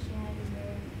of Christianity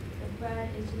where the bread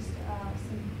is just a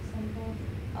symbol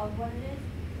of what it is.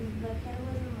 Is the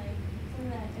cannibalism like something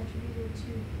that attributed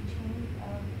to the change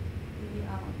of the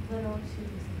literal to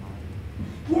the symbolic?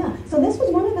 yeah, so this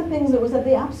was one of the things that was at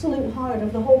the absolute heart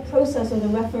of the whole process of the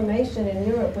Reformation in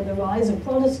Europe with the rise of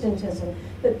Protestantism,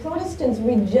 that Protestants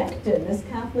rejected this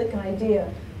Catholic idea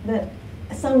that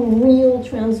some real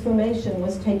transformation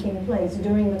was taking place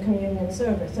during the communion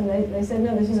service. And they said,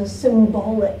 no, this is a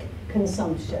symbolic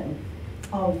consumption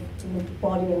of the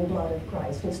body and blood of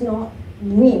Christ. It's not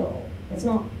real. It's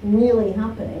not really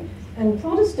happening. And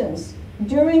Protestants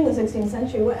during the 16th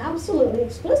century were absolutely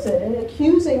explicit in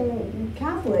accusing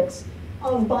Catholics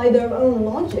of, by their own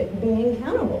logic, being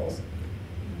cannibals.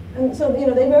 And so, they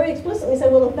very explicitly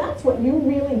said, well, if that's what you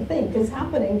really think is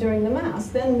happening during the Mass,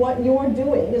 then what you're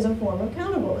doing is a form of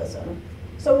cannibalism.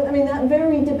 So, that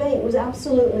very debate was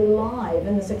absolutely live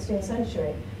in the 16th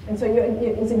century. And so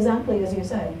it's exactly as you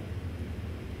say.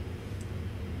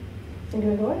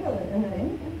 Gregorio,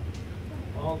 anything?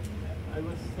 Well, I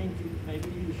was thinking maybe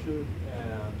you should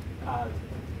add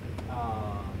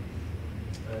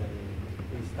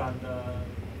the standard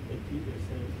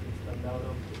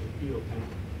of Ethiopia,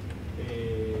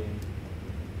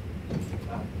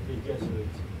 the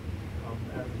Jesuits from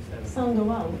early 70s.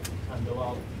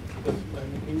 Sandoval, because when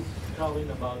he's telling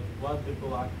about what the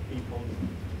black people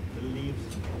believes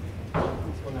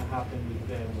what's going to happen with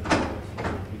them when they're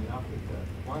in Africa,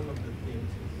 one of the things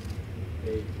is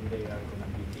they are going to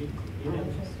be eaten,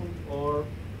 or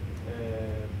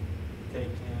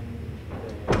taking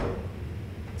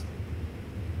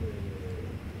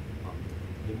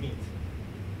the meat.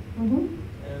 Mm-hmm.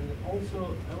 And also,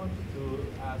 I wanted to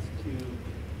ask you,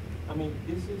 I mean,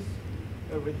 this is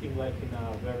everything like in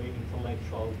a very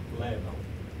intellectual level,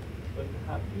 but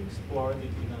have you explored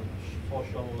it in a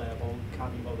social level,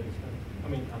 cannibalism? I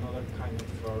mean, another kind of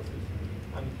sources.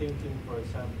 I'm thinking, for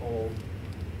example,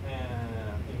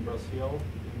 in Brazil,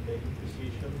 in the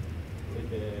Inquisition, with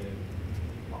the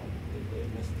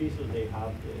mestizos, they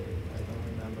have the, I don't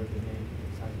remember the name,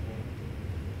 exact name.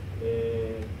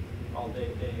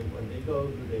 When they go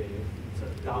to the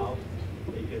Sertão,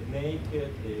 they get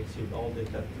naked, they exhibit all the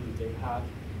tattoos they have,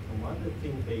 and one of the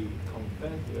things they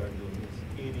confess they are doing is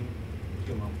eating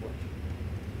human flesh.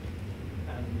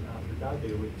 And after that,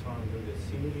 they return to the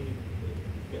city, they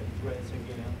get dressed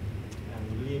again, and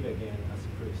live again as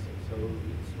Christians. So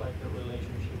it's like a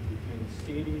relationship between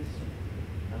cities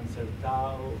and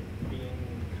Sertão being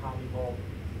cannibal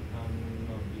and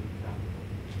not being cannibal.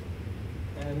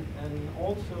 And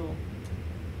also,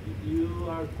 you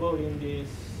are quoting this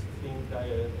thing that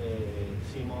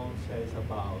Simon says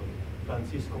about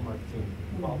Francisco Martin.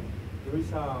 Mm-hmm. Well, there is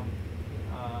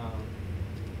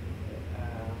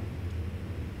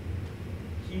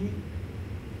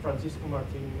Francisco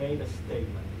Martin made a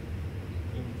statement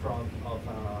in front of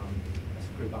a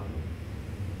scribano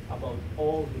about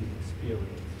all his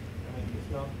experience. I mean, it's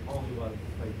not only what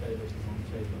Fray Pedro Simon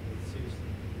says, but it's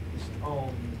his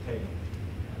own tale.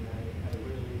 And I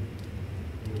really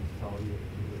will tell you.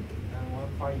 And one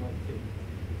final thing.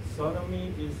 Sodomy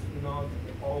is not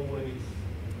always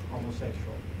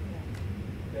homosexual.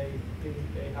 They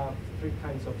have three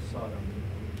kinds of sodomy.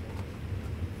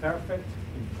 Perfect,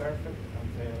 imperfect, and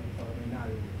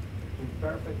terminal.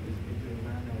 Imperfect is between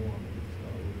man and woman. So,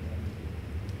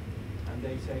 and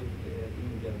they say the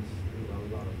Indians do a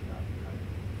lot of that kind of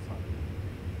sodomy.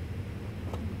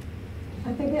 I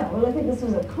think, yeah, well, I think this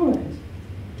was a comment.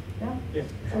 Yeah? Yeah.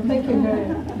 So thank you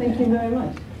very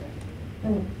much.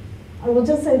 And I will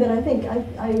just say that I think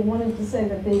I wanted to say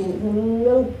that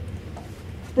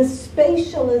the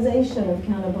spatialization of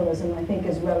cannibalism, I think,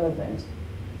 is relevant.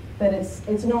 That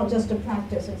it's not just a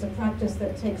practice, it's a practice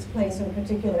that takes place in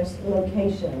particular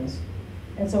locations.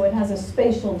 And so it has a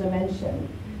spatial dimension.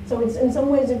 So it's in some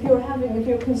ways, if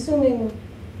you're consuming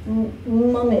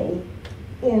mummy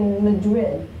in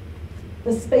Madrid, the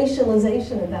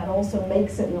spatialization of that also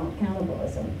makes it not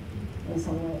cannibalism in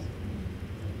some ways.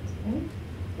 Okay?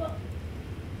 Well,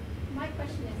 my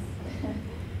question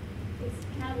is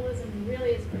cannibalism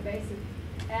really as pervasive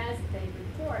as they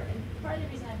report? And part of the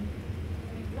reason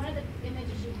one of the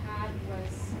images you had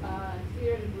was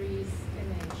Theater de Bry's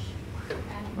image,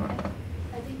 and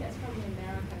I think that's from the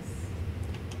Americas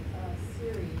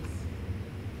series.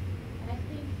 And I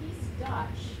think he's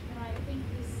Dutch, and I think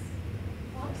he's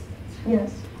Protestant.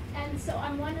 Yes. And so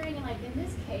I'm wondering, like in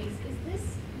this case, is this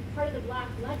part of the Black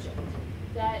legend?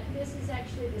 That this is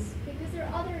actually this, because there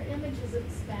are other images of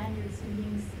the Spaniards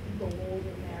eating gold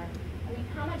in there. I mean,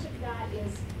 how much of that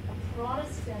is a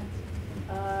Protestant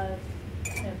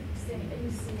kind of thing that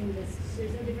you see this?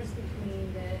 There's no difference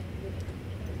between the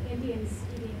Indians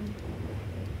eating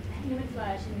human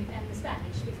flesh and the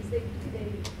Spanish, because they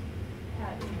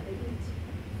have, they eat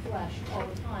flesh all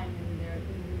the time in their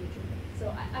religion.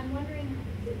 So I'm wondering,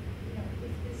 if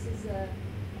this is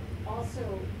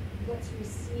also what's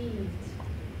received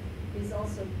is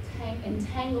also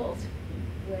entangled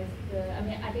with the. I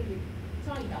mean, I think you're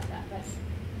talking about that, but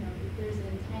there's an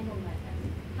entanglement.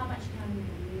 And how much can we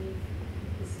believe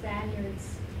the Spaniards,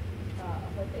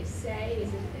 what they say?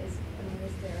 Is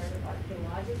there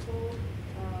archaeological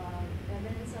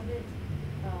evidence of it?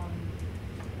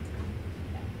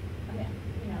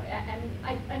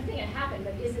 I think it happened,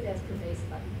 but is it as pervasive?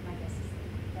 My guess is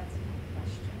that's my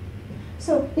question.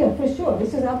 So, yeah, for sure,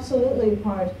 this is absolutely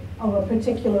part of a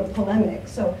particular polemic.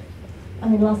 So, I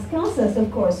mean, Las Casas,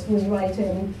 of course, was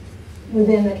writing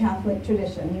within a Catholic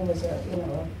tradition. He was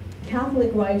a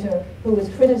Catholic writer who was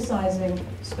criticizing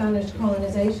Spanish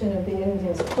colonization of the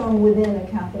Indians from within a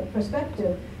Catholic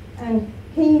perspective. And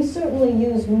he certainly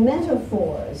used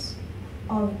metaphors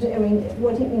of, for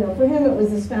him it was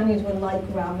the Spaniards were like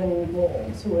ravening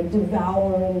wolves who were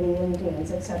devouring the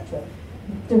Indians, etc.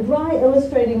 De Bry,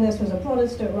 illustrating this, was a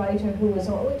Protestant writer who was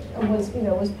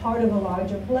part of a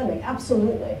larger polemic.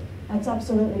 Absolutely, that's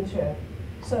absolutely true.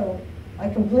 So I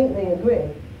completely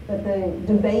agree that the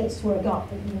debates got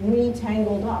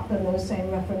retangled up in those same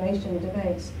Reformation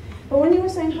debates. But when you were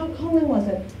saying how common was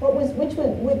it, how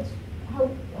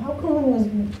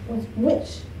common was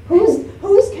which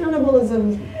Whose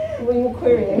cannibalism were you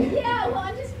querying? Yeah, well,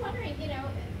 I'm just wondering, you know,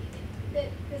 the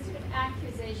sort of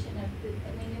accusation of,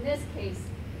 I mean, in this case,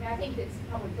 I think it's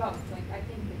probably both. Like, I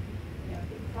think that, you know,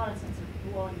 the Protestants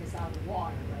are blowing this out of the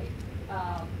water, right?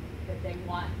 That they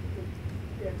want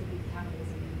there to be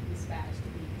cannibalism and the Spanish to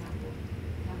be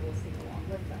cannibalistic along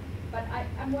with them. But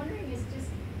I'm wondering, is just,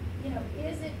 you know,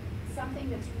 is it something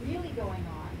that's really going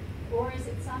on, or is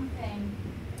it something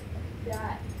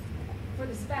that, for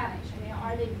the Spanish, I mean,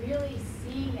 are they really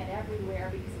seeing it everywhere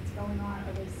because it's going on?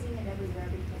 Are they seeing it everywhere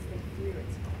because they fear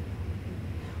it's going on?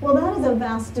 Well, that is a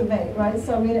vast debate, right?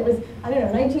 So, I mean, it was, I don't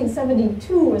know,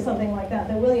 1972 or something like that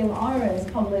William Ahrens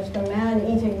published A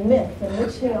Man-Eating Myth, in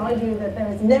which he argued that there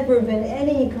has never been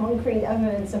any concrete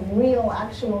evidence of real,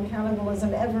 actual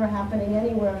cannibalism ever happening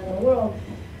anywhere in the world.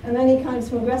 And then he kind of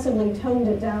progressively toned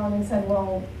it down and said,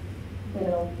 well, you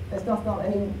know, there's not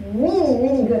any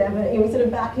really good evidence. He was sort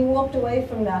of he walked away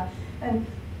from that. And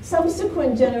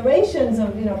subsequent generations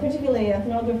of, you know, particularly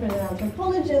ethnographers and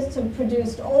anthropologists have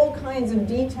produced all kinds of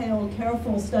detailed,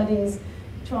 careful studies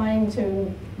trying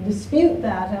to dispute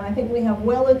that. And I think we have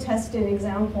well-attested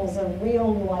examples of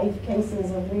real-life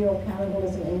cases of real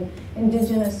cannibalism in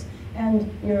indigenous and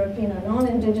European or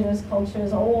non-indigenous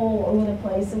cultures all over the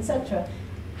place, etc.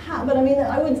 But I mean,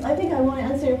 I think I want to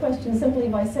answer your question simply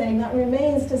by saying that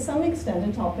remains to some extent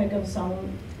a topic of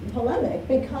some polemic,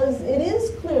 because it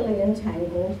is clearly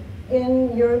entangled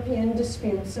in European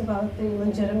disputes about the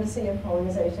legitimacy of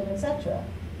colonization, etc.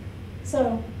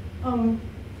 So, I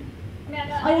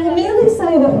will merely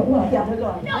say that, well, yeah, we're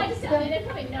going. No, I mean, there's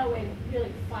probably no way to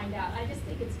really find out. I just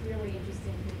think it's really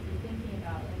interesting to be thinking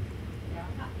about, like, you know,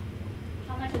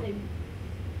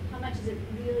 how much is it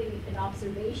really an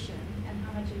observation, and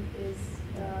how much is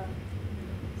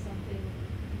something,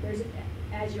 there's,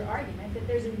 as your argument, that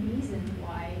there's a reason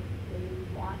why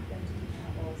they want them to be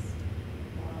cannibals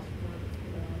for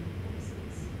their own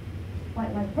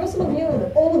purposes. My personal view is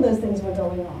that all of those things were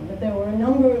going on, that there were a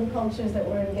number of cultures that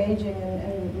were engaging in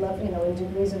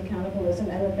degrees of cannibalism,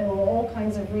 and that there were all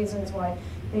kinds of reasons why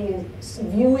the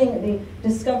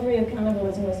discovery of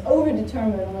cannibalism was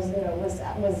overdetermined,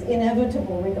 was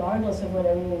inevitable regardless of what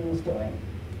everyone was doing.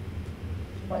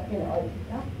 But, you know,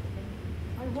 yeah.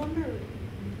 I wonder,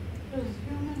 does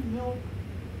human milk,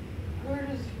 where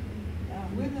does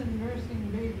women nursing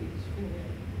babies fit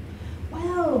in?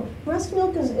 Well, breast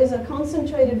milk is a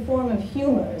concentrated form of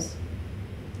humors.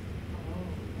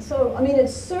 So, I mean, it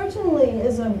certainly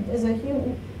is a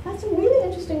human. That's a really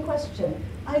interesting question.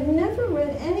 I've never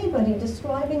read anybody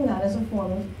describing that as a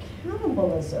form of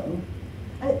cannibalism.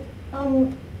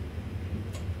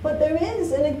 But there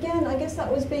is, and again, I guess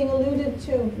that was being alluded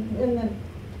to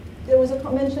there was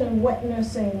a mention of wet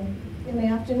nursing in the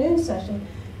afternoon session.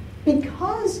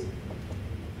 Because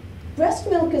breast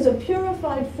milk is a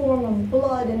purified form of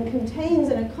blood and contains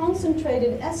in a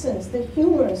concentrated essence the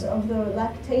humors of the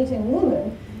lactating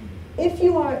woman, if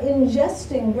you are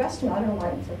ingesting breast milk, I don't know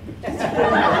why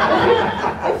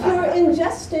if you're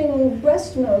ingesting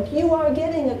breast milk, you are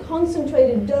getting a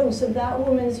concentrated dose of that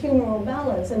woman's humoral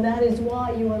balance, and that is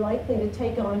why you are likely to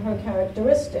take on her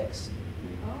characteristics.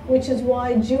 Which is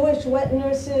why Jewish wet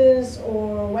nurses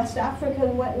or West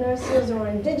African wet nurses or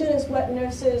indigenous wet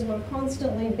nurses were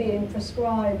constantly being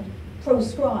proscribed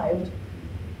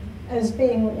as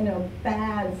being, you know,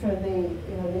 bad for the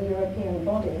European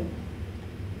body.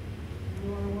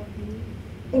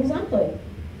 Exactly.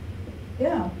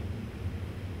 Yeah.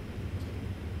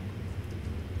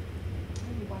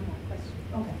 Maybe one more question.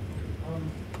 Okay.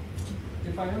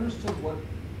 If I understood what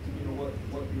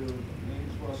your main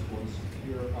thrust was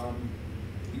here,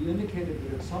 you indicated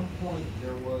that at some point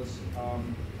there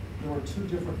were two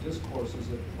different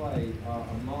discourses at play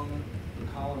among the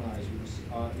colonizers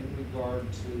in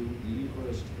regard to the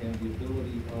Eucharist and the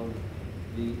ability of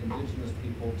the indigenous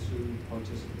people to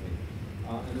participate.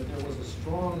 And that there was a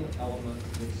strong element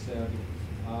that said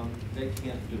they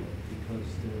can't do it because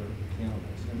they're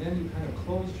cannibals. And then you kind of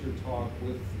closed your talk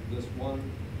with this one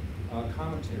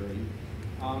commentary.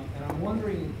 And I'm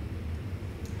wondering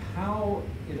how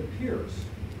it appears,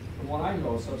 from what I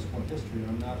know of subsequent history, and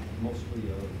I'm not mostly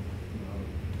a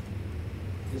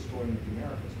historian of the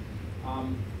Americas,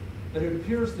 but it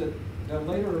appears that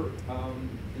later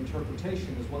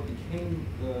interpretation is what became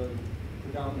the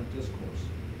predominant discourse.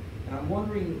 And I'm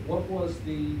wondering what was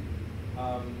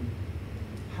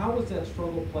how was that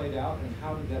struggle played out, and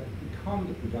how did that become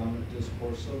the predominant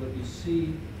discourse, so that you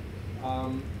see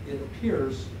it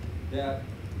appears that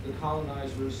the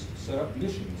colonizers set up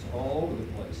missions all over the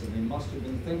place, and they must have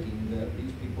been thinking that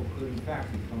these people could in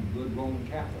fact become good Roman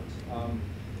Catholics.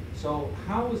 So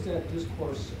how was that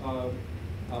discourse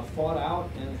fought out,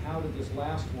 and how did this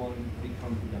last one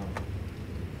become known?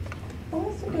 Well,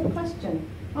 that's a good question.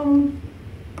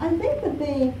 I think that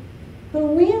the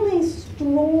really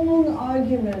strong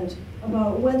argument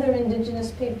about whether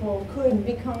indigenous people could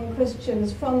become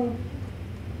Christians from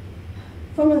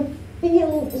a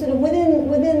sort of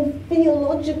within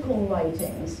theological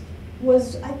writings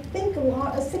was, I think, a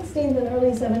 16th and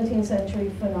early 17th century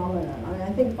phenomenon. I mean,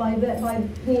 I think by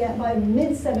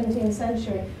mid 17th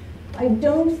century, I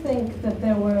don't think that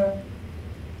there were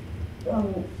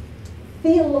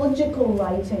theological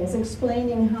writings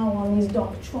explaining how on these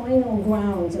doctrinal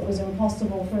grounds it was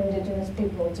impossible for indigenous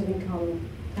people to become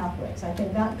Catholics. I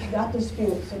think that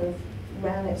dispute sort of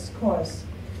ran its course.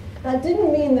 That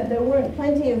didn't mean that there weren't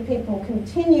plenty of people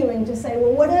continuing to say,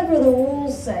 well, whatever the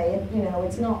rules say,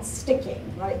 it's not sticking,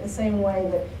 right? The same way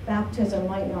that baptism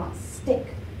might not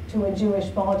stick to a Jewish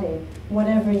body,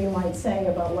 whatever you might say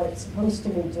about what it's supposed to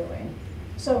be doing.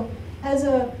 So as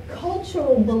a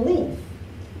cultural belief,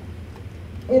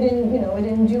 it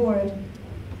endured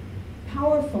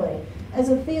powerfully. As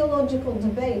a theological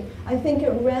debate, I think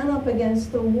it ran up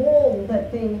against the wall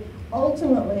that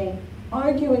ultimately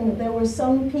arguing that there were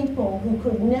some people who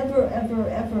could never, ever,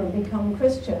 ever become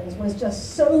Christians was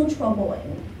just so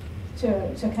troubling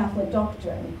to Catholic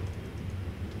doctrine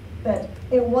that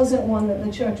it wasn't one that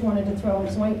the church wanted to throw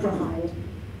its weight behind.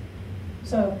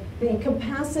 So the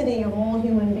capacity of all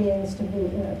human beings to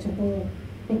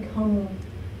become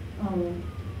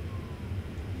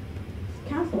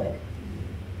Catholic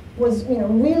was,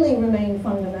 really remained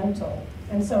fundamental.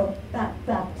 And so that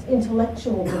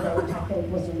intellectual debate, I think,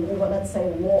 was, let's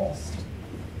say, lost.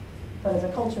 But as a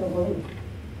cultural belief,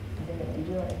 I think it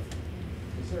endured.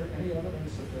 Is there any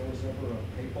evidence that there was ever a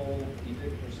papal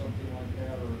edict or something like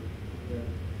that, or that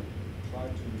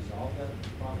tried to resolve that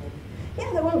problem? Yeah,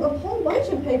 there were a whole bunch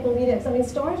of papal edicts. I mean,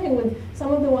 starting with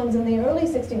some of the ones in the early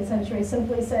 16th century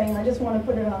simply saying, I just want to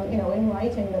put it on, in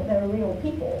writing that they're real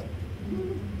people,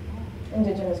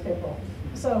 indigenous people.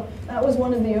 So that was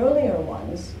one of the earlier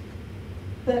ones.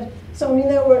 There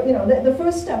were, the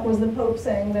first step was the Pope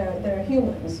saying they're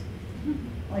humans,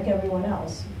 like everyone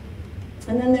else.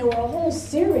 And then there were a whole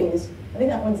series, I think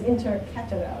that one's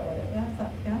interconnections,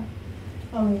 yeah?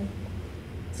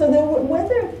 So there were,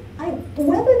 whether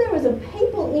there was a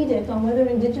papal edict on whether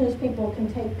indigenous people can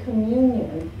take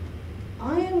communion,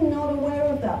 I am not aware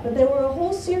of that, but there were a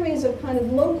whole series of kind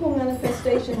of local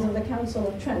manifestations of the Council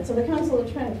of Trent. So the Council of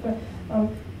Trent, for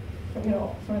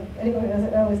anyone who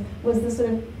doesn't know, was the sort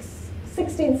of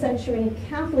 16th century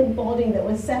Catholic body that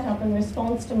was set up in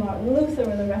response to Martin Luther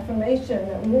and the Reformation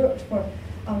that worked for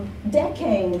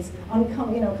decades on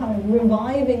kind of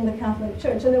reviving the Catholic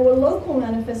Church. And there were local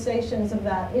manifestations of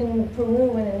that in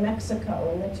Peru and in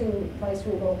Mexico, in the two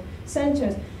viceregal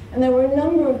centers. And there were a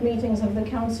number of meetings of the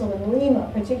council in Lima,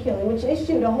 particularly, which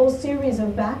issued a whole series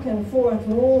of back and forth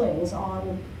rulings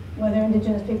on whether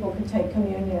indigenous people could take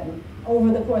communion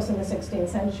over the course of the 16th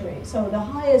century. So the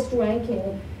highest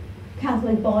ranking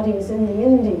Catholic bodies in the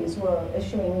Indies were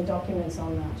issuing documents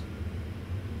on that,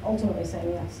 ultimately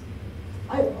saying yes.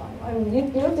 You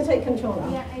have to take control now.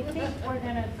 Yeah, I think we're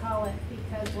going to call it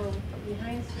because we're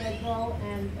behind schedule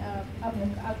and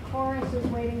a chorus is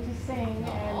waiting to sing,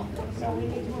 and so we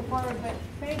need to move forward. But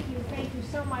thank you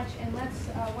so much, and let's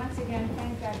once again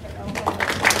thank Dr. Owen.